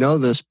don't know if you know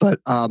this, but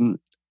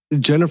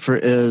Jennifer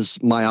is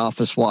my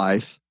office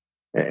wife.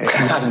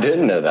 I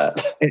didn't know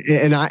that.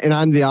 And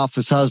I'm the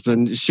office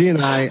husband. She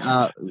and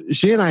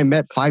I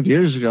met 5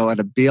 years ago at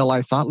a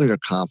BLI Thought Leader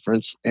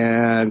Conference,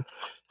 and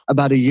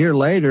about a year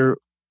later,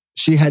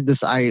 she had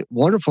this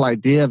wonderful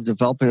idea of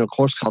developing a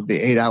course called the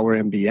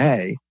 8-Hour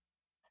MBA.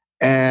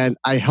 And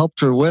I helped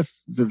her with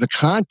the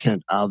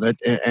content of it.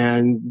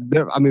 And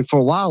for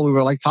a while, we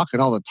were like talking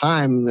all the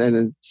time. And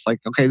it's like,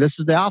 okay, this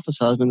is the office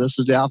husband, this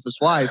is the office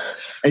wife.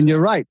 And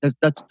you're right,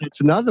 that's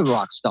another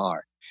rock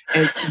star.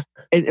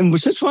 And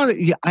was this one?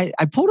 I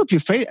pulled up your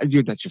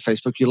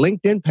Facebook, your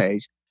LinkedIn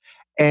page,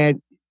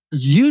 and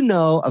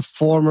a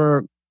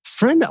former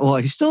friend. Well,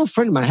 he's still a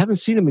friend of mine. I haven't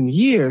seen him in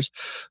years.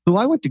 Who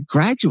I went to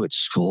graduate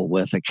school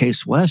with at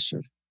Case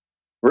Western.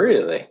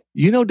 Really?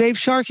 You know Dave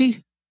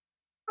Sharkey?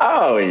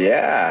 Oh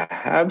yeah,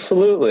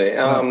 absolutely.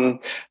 I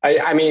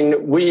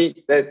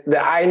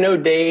know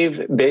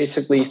Dave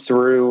basically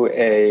through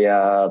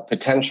a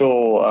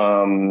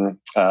potential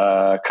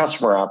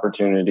customer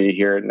opportunity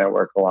here at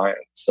Network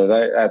Alliance. So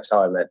that's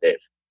how I met Dave.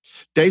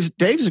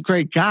 Dave's a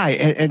great guy,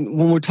 and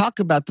when we talk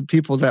about the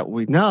people that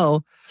we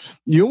know,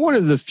 you're one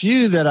of the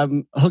few that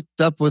I'm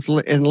hooked up with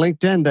in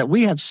LinkedIn that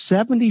we have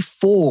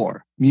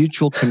 74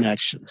 mutual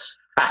connections.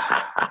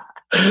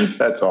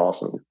 That's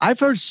awesome. I've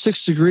heard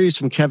 6 degrees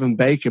from Kevin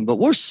Bacon, but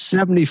we're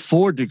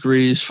 74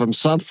 degrees from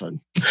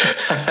something.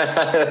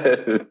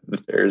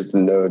 There's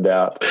no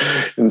doubt.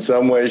 In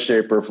some way,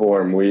 shape, or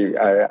form,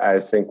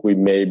 I think we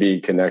may be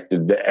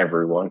connected to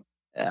everyone.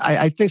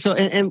 I think so.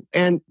 And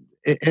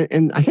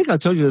I think I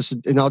told you this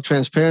in all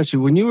transparency.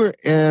 When you were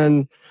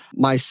in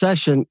my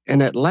session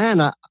in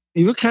Atlanta,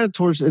 you were kind of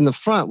in the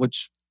front,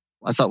 which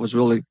I thought was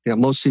really,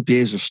 most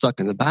CPAs are stuck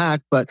in the back,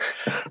 but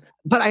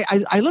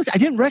I looked, I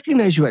didn't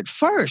recognize you at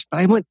first, but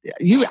I went,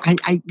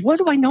 where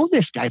do I know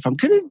this guy from?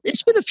 Because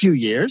it's been a few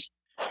years.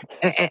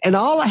 And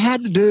all I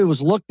had to do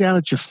was look down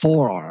at your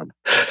forearm.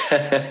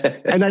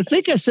 And I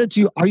think I said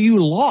to you, are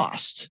you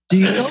lost? Do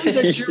you know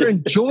that you're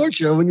in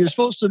Georgia when you're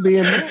supposed to be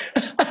in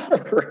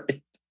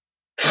Right.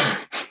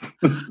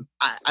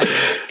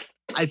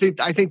 I think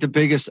the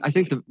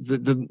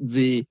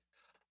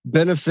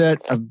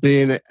benefit of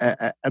being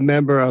a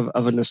member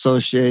of an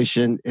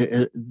association,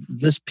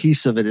 this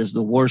piece of it is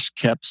the worst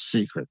kept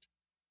secret,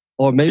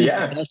 or maybe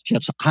the best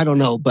kept. I don't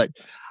know, but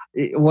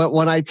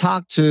when I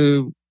talk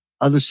to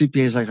other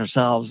CPAs like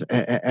ourselves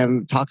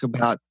and talk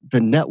about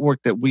the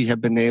network that we have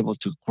been able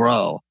to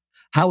grow,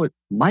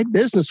 my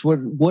business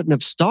wouldn't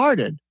have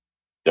started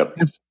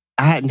if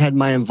I hadn't had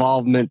my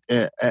involvement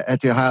at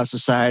the Ohio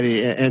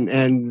Society,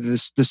 and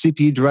the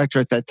CPE director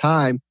at that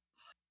time,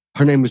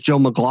 her name was Joe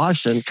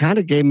McGloshin, kind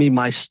of gave me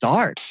my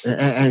start,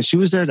 and she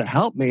was there to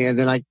help me. And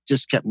then I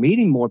just kept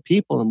meeting more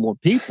people and more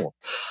people.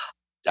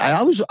 I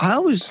always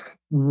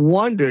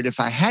wondered if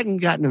I hadn't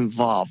gotten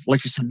involved.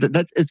 Like you said,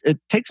 it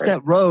takes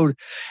that road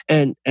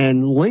and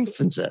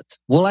lengthens it.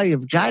 Will I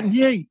have gotten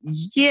here?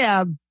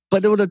 Yeah,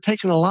 but it would have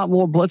taken a lot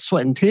more blood,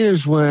 sweat, and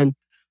tears when,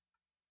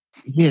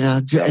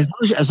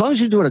 as long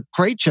as you're doing a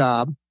great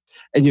job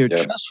and you're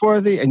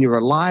trustworthy and you're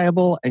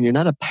reliable and you're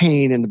not a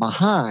pain in the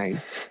behind,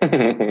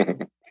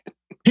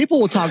 people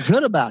will talk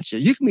good about you.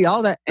 You can be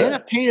all that and a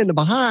pain in the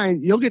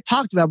behind. You'll get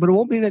talked about, but it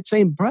won't be in that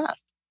same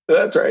breath.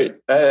 That's right.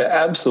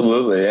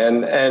 Absolutely.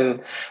 And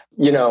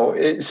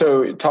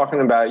so you talked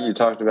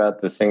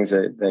about the things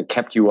that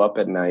kept you up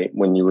at night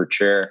when you were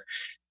chair.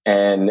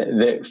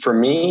 And for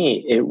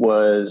me, it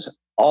was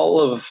all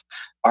of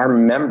our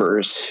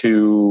members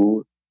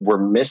who were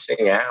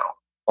missing out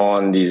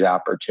on these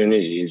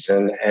opportunities.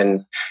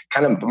 And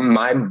kind of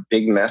my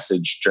big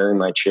message during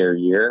my chair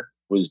year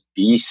was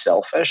be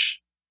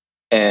selfish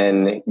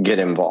and get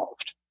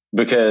involved.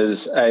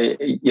 Because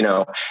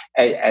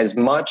as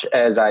much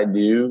as I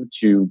do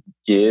to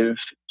give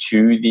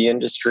to the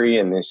industry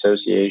and the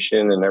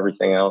association and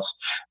everything else,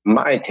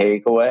 my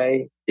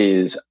takeaway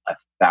is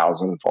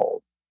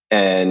 1,000-fold.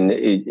 And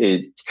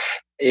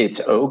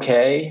it's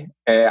okay.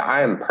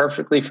 I am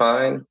perfectly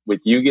fine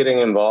with you getting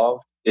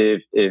involved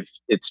if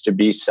it's to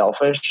be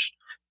selfish,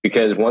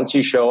 because once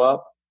you show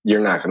up,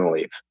 you're not going to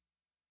leave.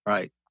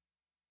 Right.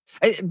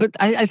 But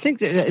I think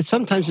that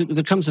sometimes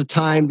there comes a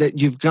time that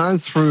you've gone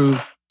through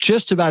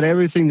just about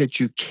everything that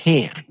you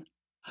can.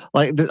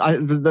 Like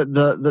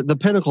the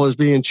pinnacle is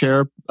being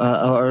chair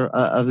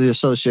of the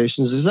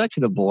association's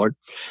executive board.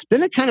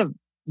 Then it kind of,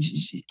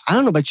 I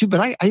don't know about you,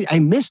 but I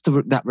missed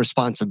that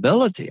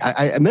responsibility.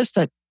 I missed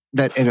that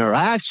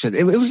interaction.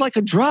 It was like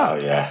a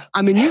drug. Oh, yeah.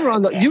 I mean, you were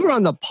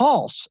on the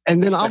pulse,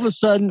 and then all of a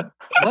sudden,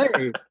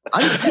 hey,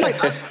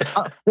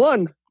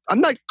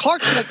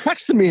 Clark's not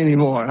texting me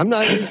anymore. I'm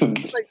not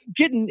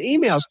getting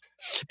emails,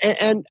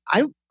 and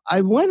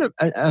I went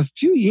a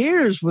few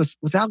years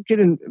without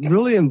getting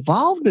really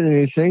involved in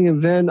anything.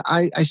 And then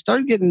I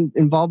started getting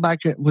involved back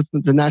with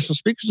the National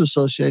Speakers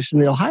Association,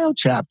 the Ohio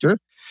chapter,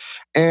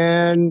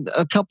 and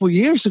a couple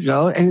years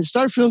ago, and it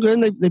started feeling good.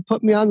 And they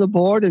put me on the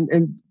board,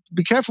 and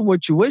be careful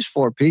what you wish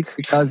for, Pete,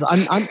 because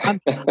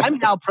I'm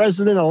now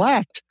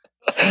president-elect.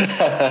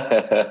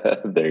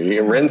 There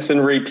you rinse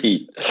and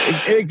repeat.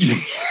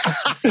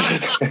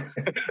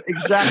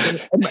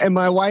 Exactly. And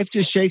my wife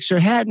just shakes her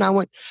head, and I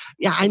went,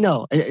 yeah, I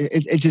know.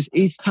 It just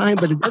eats time,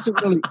 but it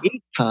doesn't really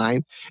eat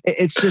time.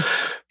 It's just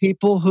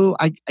people who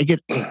I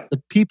get,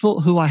 the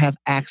people who I have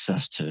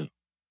access to.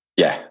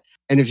 Yeah.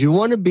 And if you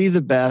want to be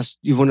the best,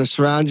 you want to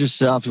surround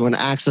yourself, you want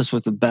to access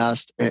with the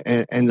best,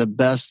 and the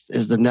best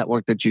is the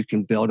network that you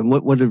can build. And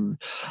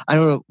I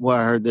don't know where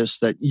I heard this,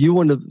 that you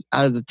want to,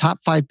 out of the top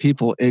 5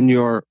 people in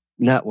your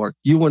network,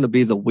 you want to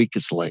be the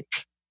weakest link.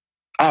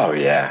 Oh,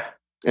 yeah.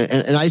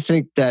 And I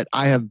think that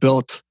I have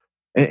built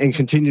and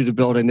continue to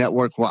build a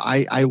network where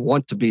I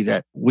want to be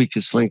that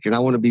weakest link, and I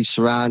want to be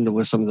surrounded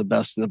with some of the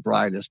best and the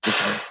brightest,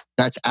 because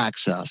that's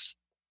access.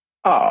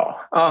 Oh,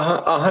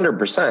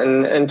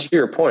 100%. And to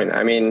your point,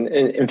 I mean,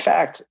 in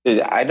fact,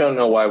 I don't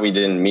know why we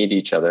didn't meet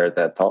each other at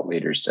that Thought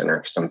Leaders dinner,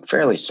 because I'm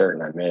fairly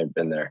certain I may have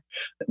been there.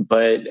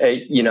 But,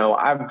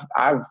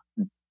 I've,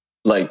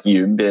 like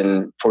you,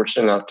 been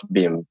fortunate enough to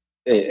be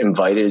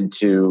invited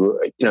to,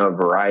 a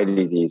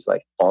variety of these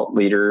like thought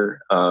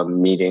leader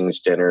meetings,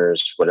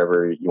 dinners,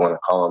 whatever you want to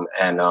call them.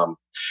 And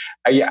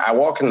I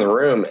walk in the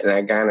room and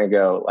I kind of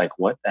go like,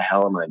 what the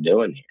hell am I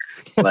doing here?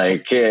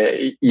 Like,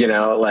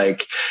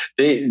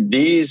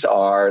 these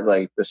are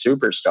like the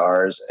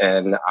superstars,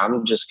 and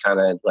I'm just kind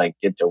of like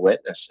get to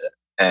witness it.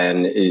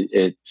 And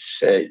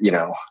it's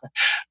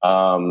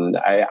I'm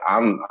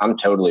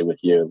totally with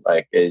you.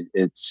 Like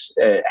it's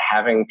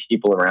having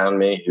people around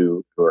me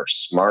who are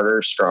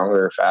smarter,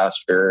 stronger,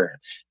 faster.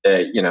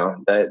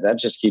 That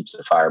just keeps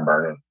the fire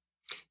burning.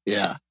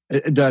 Yeah,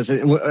 it does.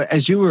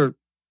 As you were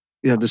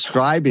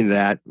describing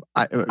that,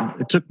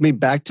 it took me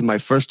back to my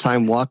first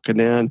time walking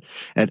in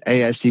at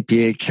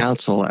AICPA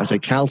Council as a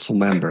council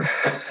member,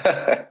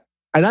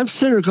 and I'm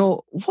sitting there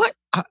going, "What?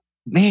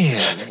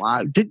 Man,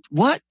 do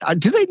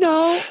they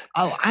know?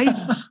 Oh,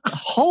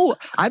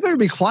 I better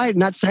be quiet and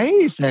not say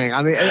anything."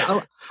 I mean,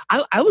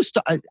 I was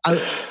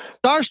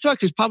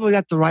starstruck is probably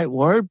not the right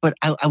word, but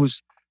I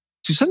was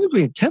to some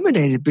degree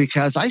intimidated,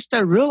 because I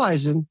started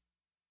realizing,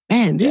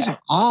 man, these are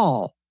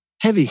all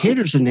heavy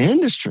hitters in the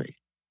industry.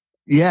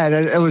 Yeah, and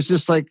it was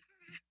just like,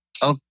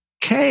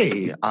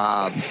 okay.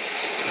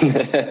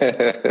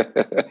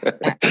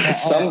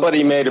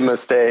 Somebody made a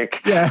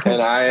mistake,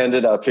 and I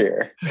ended up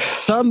here.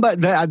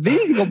 They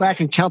need to go back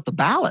and count the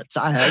ballots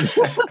I had.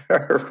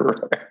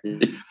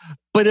 Right.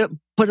 But it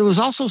was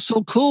also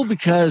so cool,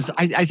 because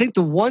I think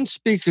the one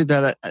speaker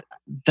that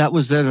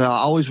was there that I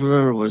always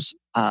remember was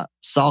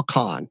Sal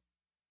Khan.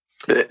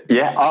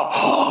 Yeah.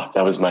 Oh,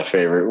 that was my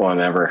favorite one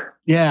ever.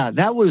 Yeah,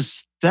 that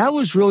was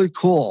really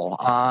cool.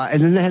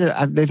 And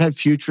then they've had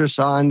futurists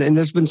on, and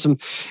there's been some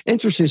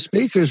interesting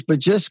speakers, but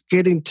just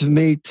getting to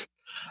meet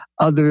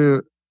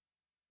other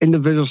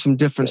individuals from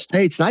different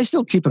states. And I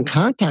still keep in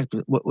contact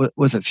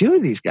with a few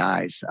of these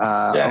guys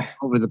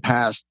over the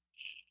past,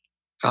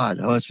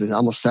 it's been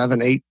almost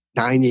 7, 8,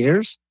 9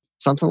 years,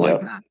 something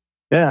like that.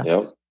 Yeah.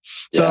 Yep.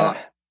 So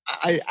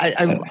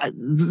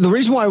the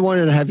reason why I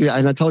wanted to have you,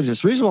 and I told you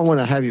this, the reason why I want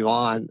to have you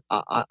on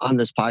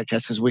this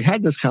podcast, because we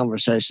had this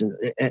conversation,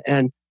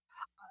 and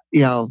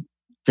to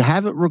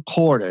have it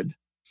recorded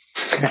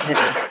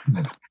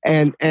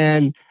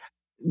and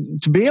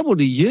to be able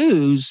to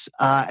use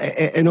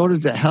in order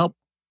to help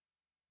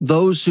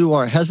those who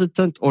are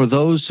hesitant or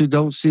those who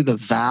don't see the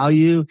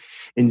value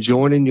in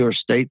joining your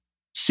state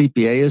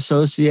CPA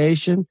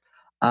association.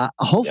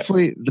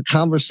 Hopefully the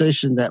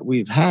conversation that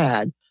we've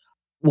had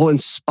will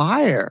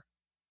inspire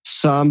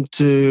some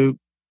to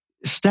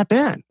step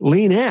in,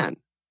 lean in,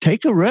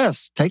 take a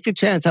risk, take a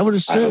chance. I would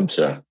assume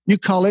you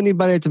call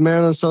anybody at the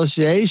Maryland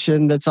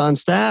Association that's on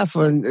staff,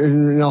 or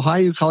in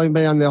Ohio, you call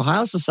anybody on the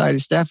Ohio Society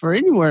staff, or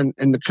anywhere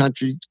in the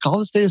country, call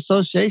the state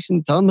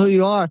association, tell them who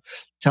you are,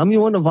 tell them you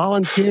want to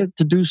volunteer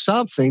to do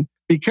something.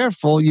 Be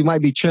careful, you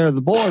might be chair of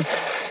the board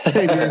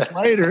 10 years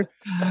later.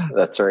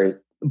 That's right.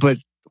 But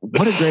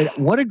what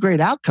a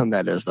great outcome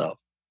that is, though.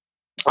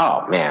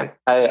 Oh man,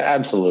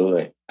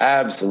 absolutely.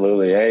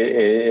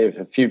 If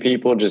a few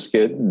people just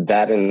get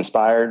that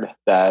inspired,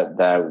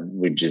 that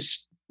would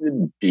just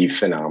be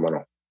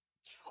phenomenal.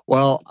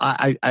 Well,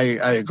 I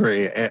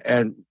agree,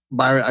 and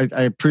Byron,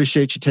 I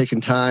appreciate you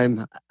taking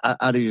time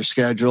out of your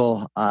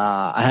schedule.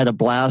 I had a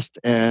blast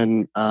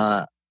in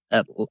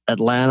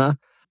Atlanta,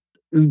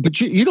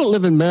 but you don't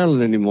live in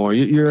Maryland anymore.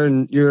 You're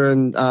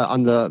in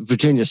on the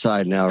Virginia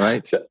side now,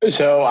 right?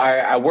 So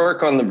I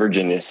work on the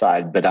Virginia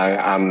side, but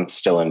I'm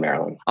still in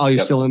Maryland. Oh,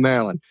 you're still in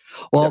Maryland.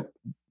 Well,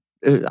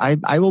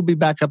 I will be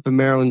back up in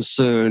Maryland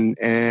soon,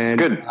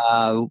 and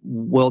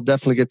we'll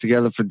definitely get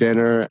together for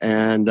dinner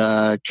and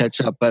catch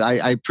up. But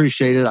I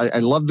appreciate it. I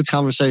love the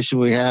conversation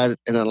we had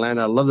in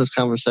Atlanta. I love this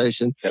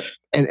conversation. Yep.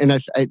 And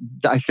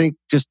I think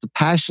just the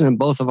passion in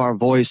both of our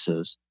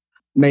voices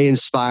may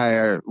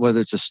inspire,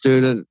 whether it's a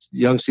student,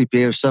 young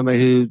CPA, or somebody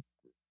who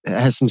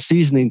has some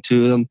seasoning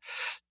to them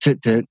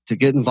to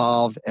get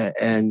involved.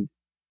 And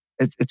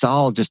it's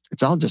all just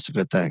a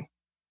good thing.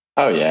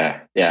 Oh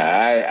yeah,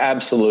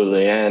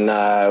 absolutely. And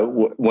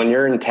when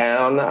you're in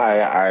town,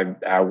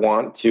 I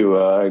want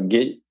to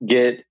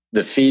get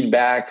the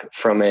feedback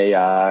from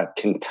a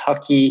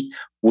Kentucky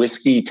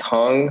whiskey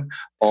tongue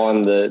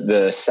on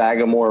the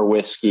Sagamore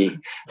whiskey.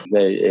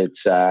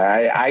 It's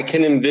I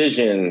can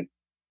envision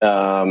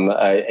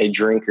a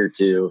drink or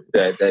two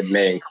that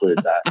may include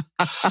that.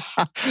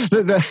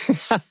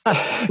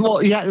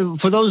 Well, yeah.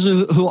 For those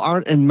who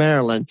aren't in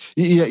Maryland,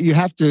 you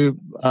have to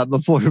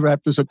before we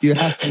wrap this up, you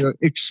have to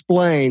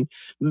explain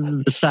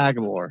the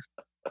Sagamore.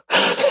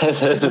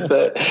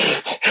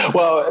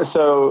 Well,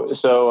 so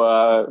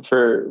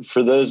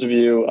for those of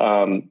you,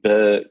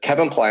 the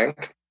Kevin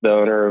Plank, the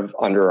owner of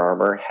Under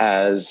Armour,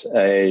 has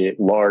a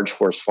large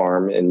horse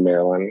farm in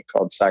Maryland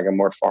called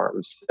Sagamore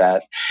Farms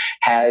that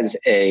has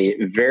a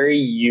very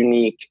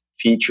unique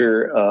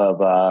feature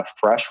of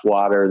fresh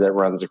water that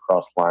runs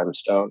across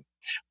limestone,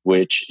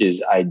 which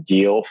is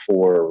ideal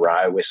for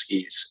rye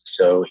whiskeys.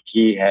 So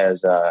he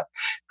has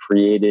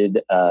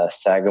created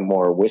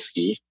Sagamore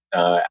whiskey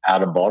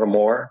out of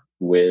Baltimore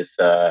with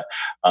a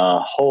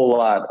whole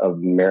lot of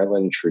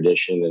Maryland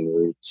tradition and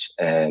roots,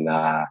 and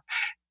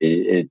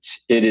it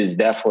is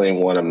definitely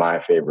one of my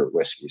favorite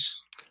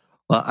whiskeys.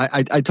 Well,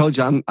 I told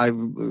you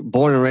I'm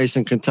born and raised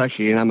in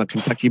Kentucky, and I'm a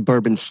Kentucky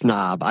bourbon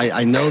snob.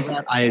 I know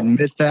that. I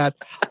admit that.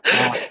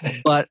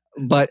 But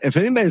if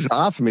anybody's going to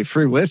offer me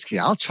free whiskey,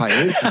 I'll try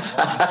it.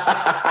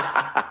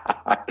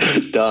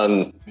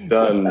 Done.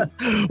 Done.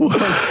 All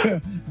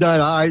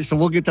right, so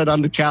we'll get that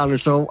on the calendar.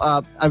 So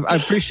I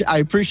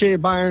appreciate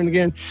it, Byron.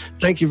 Again,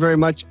 thank you very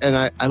much, and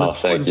I look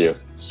forward to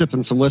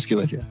sipping some whiskey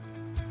with you.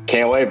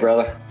 Can't wait,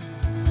 brother.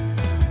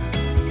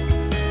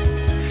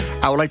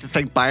 I would like to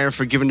thank Byron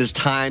for giving his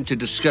time to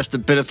discuss the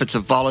benefits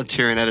of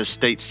volunteering at a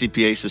state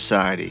CPA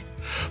society.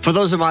 For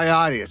those in my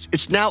audience,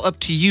 it's now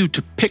up to you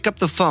to pick up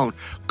the phone,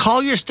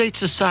 call your state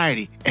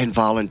society, and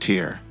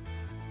volunteer.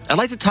 I'd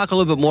like to talk a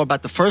little bit more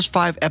about the first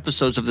 5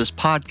 episodes of this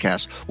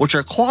podcast, which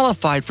are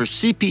qualified for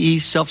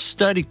CPE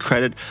self-study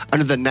credit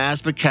under the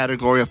NASBA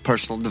category of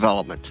personal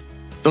development.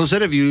 Those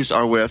interviews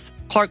are with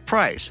Clark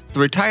Price, the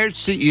retired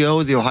CEO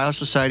of the Ohio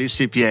Society of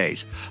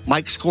CPAs,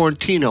 Mike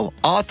Scorantino,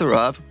 author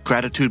of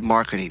Gratitude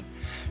Marketing,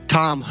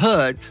 Tom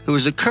Hood, who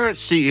is the current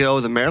CEO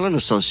of the Maryland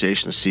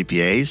Association of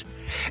CPAs,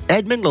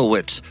 Ed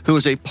Mindlowitz, who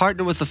is a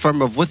partner with the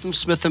firm of Witham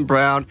Smith &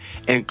 Brown,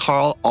 and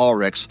Carl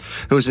Ulrichs,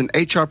 who is an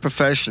HR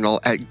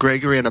professional at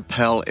Gregory &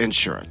 Appel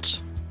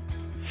Insurance.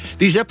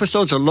 These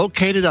episodes are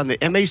located on the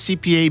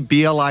MACPA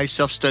BLI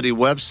self-study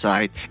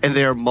website, and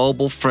they are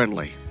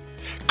mobile-friendly.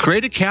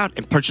 Create an account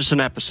and purchase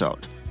an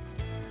episode.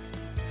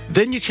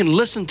 Then you can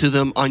listen to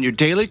them on your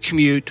daily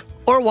commute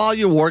or while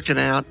you're working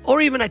out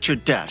or even at your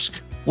desk.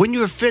 When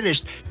you are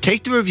finished,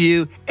 take the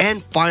review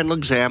and final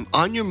exam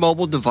on your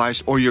mobile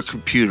device or your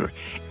computer.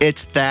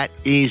 It's that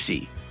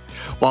easy.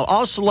 While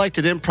all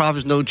selected Improv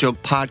is No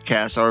Joke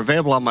podcasts are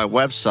available on my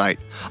website,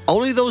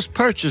 only those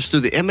purchased through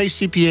the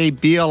MACPA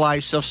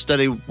BLI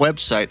self-study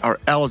website are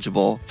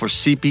eligible for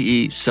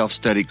CPE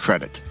self-study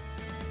credit.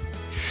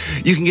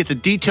 You can get the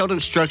detailed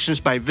instructions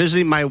by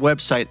visiting my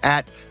website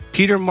at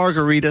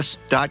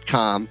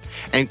petermargaritis.com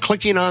and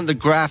clicking on the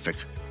graphic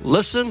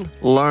Listen,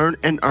 Learn,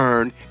 and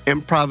Earn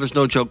Improv is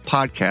No Joke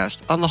podcast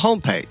on the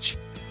homepage.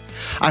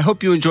 I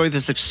hope you enjoy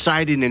this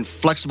exciting and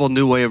flexible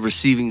new way of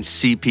receiving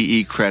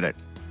CPE credit.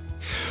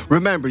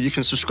 Remember, you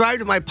can subscribe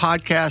to my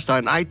podcast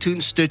on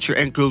iTunes, Stitcher,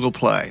 and Google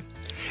Play.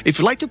 If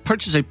you'd like to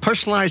purchase a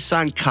personalized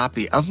signed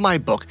copy of my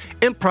book,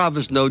 Improv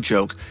is No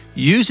Joke,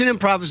 Using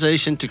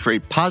Improvisation to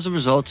Create Positive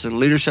Results in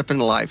Leadership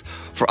and Life,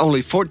 for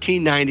only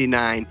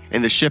 $14.99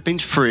 and the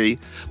shipping's free,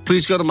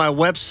 please go to my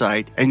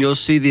website and you'll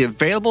see the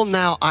Available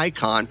Now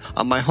icon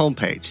on my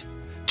homepage.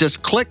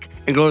 Just click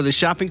and go to the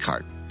shopping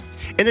cart.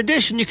 In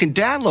addition, you can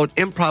download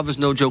Improv is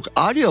No Joke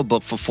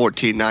audiobook for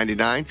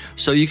 $14.99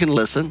 so you can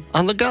listen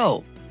on the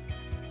go.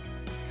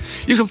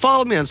 You can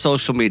follow me on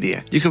social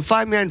media. You can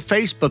find me on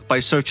Facebook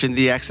by searching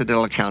The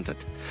Accidental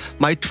Accountant.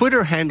 My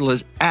Twitter handle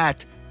is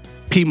at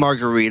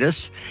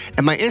PMargaritas,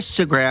 and my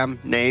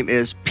Instagram name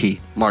is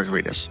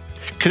PMargaritas.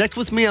 Connect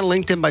with me on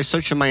LinkedIn by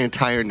searching my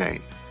entire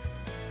name.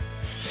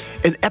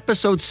 In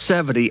episode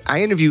 70,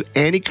 I interview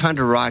Annie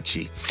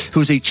Condoracci,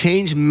 who is a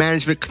change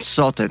management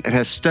consultant and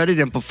has studied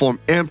and performed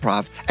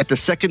improv at the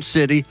Second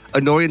City,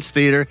 Annoyance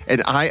Theater,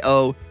 and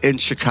I.O. in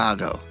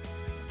Chicago.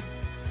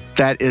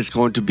 That is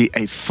going to be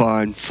a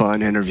fun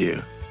interview.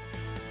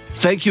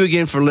 Thank you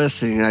again for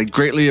listening, and I'd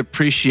greatly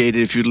appreciate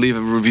it if you'd leave a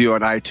review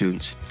on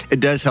iTunes. It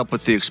does help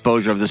with the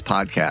exposure of this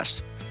podcast.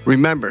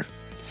 Remember,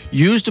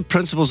 use the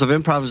principles of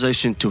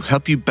improvisation to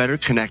help you better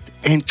connect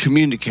and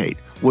communicate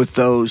with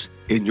those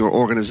in your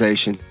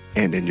organization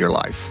and in your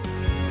life.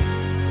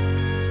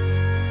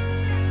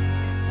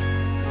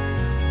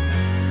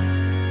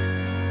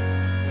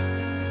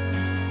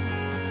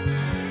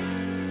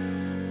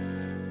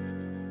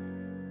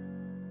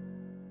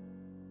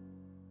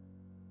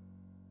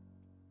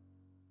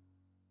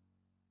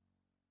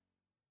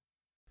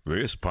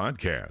 This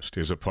podcast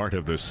is a part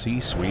of the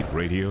C-Suite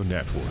Radio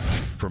Network.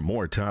 For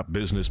more top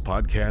business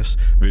podcasts,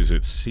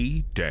 visit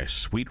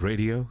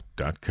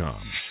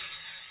c-suiteradio.com.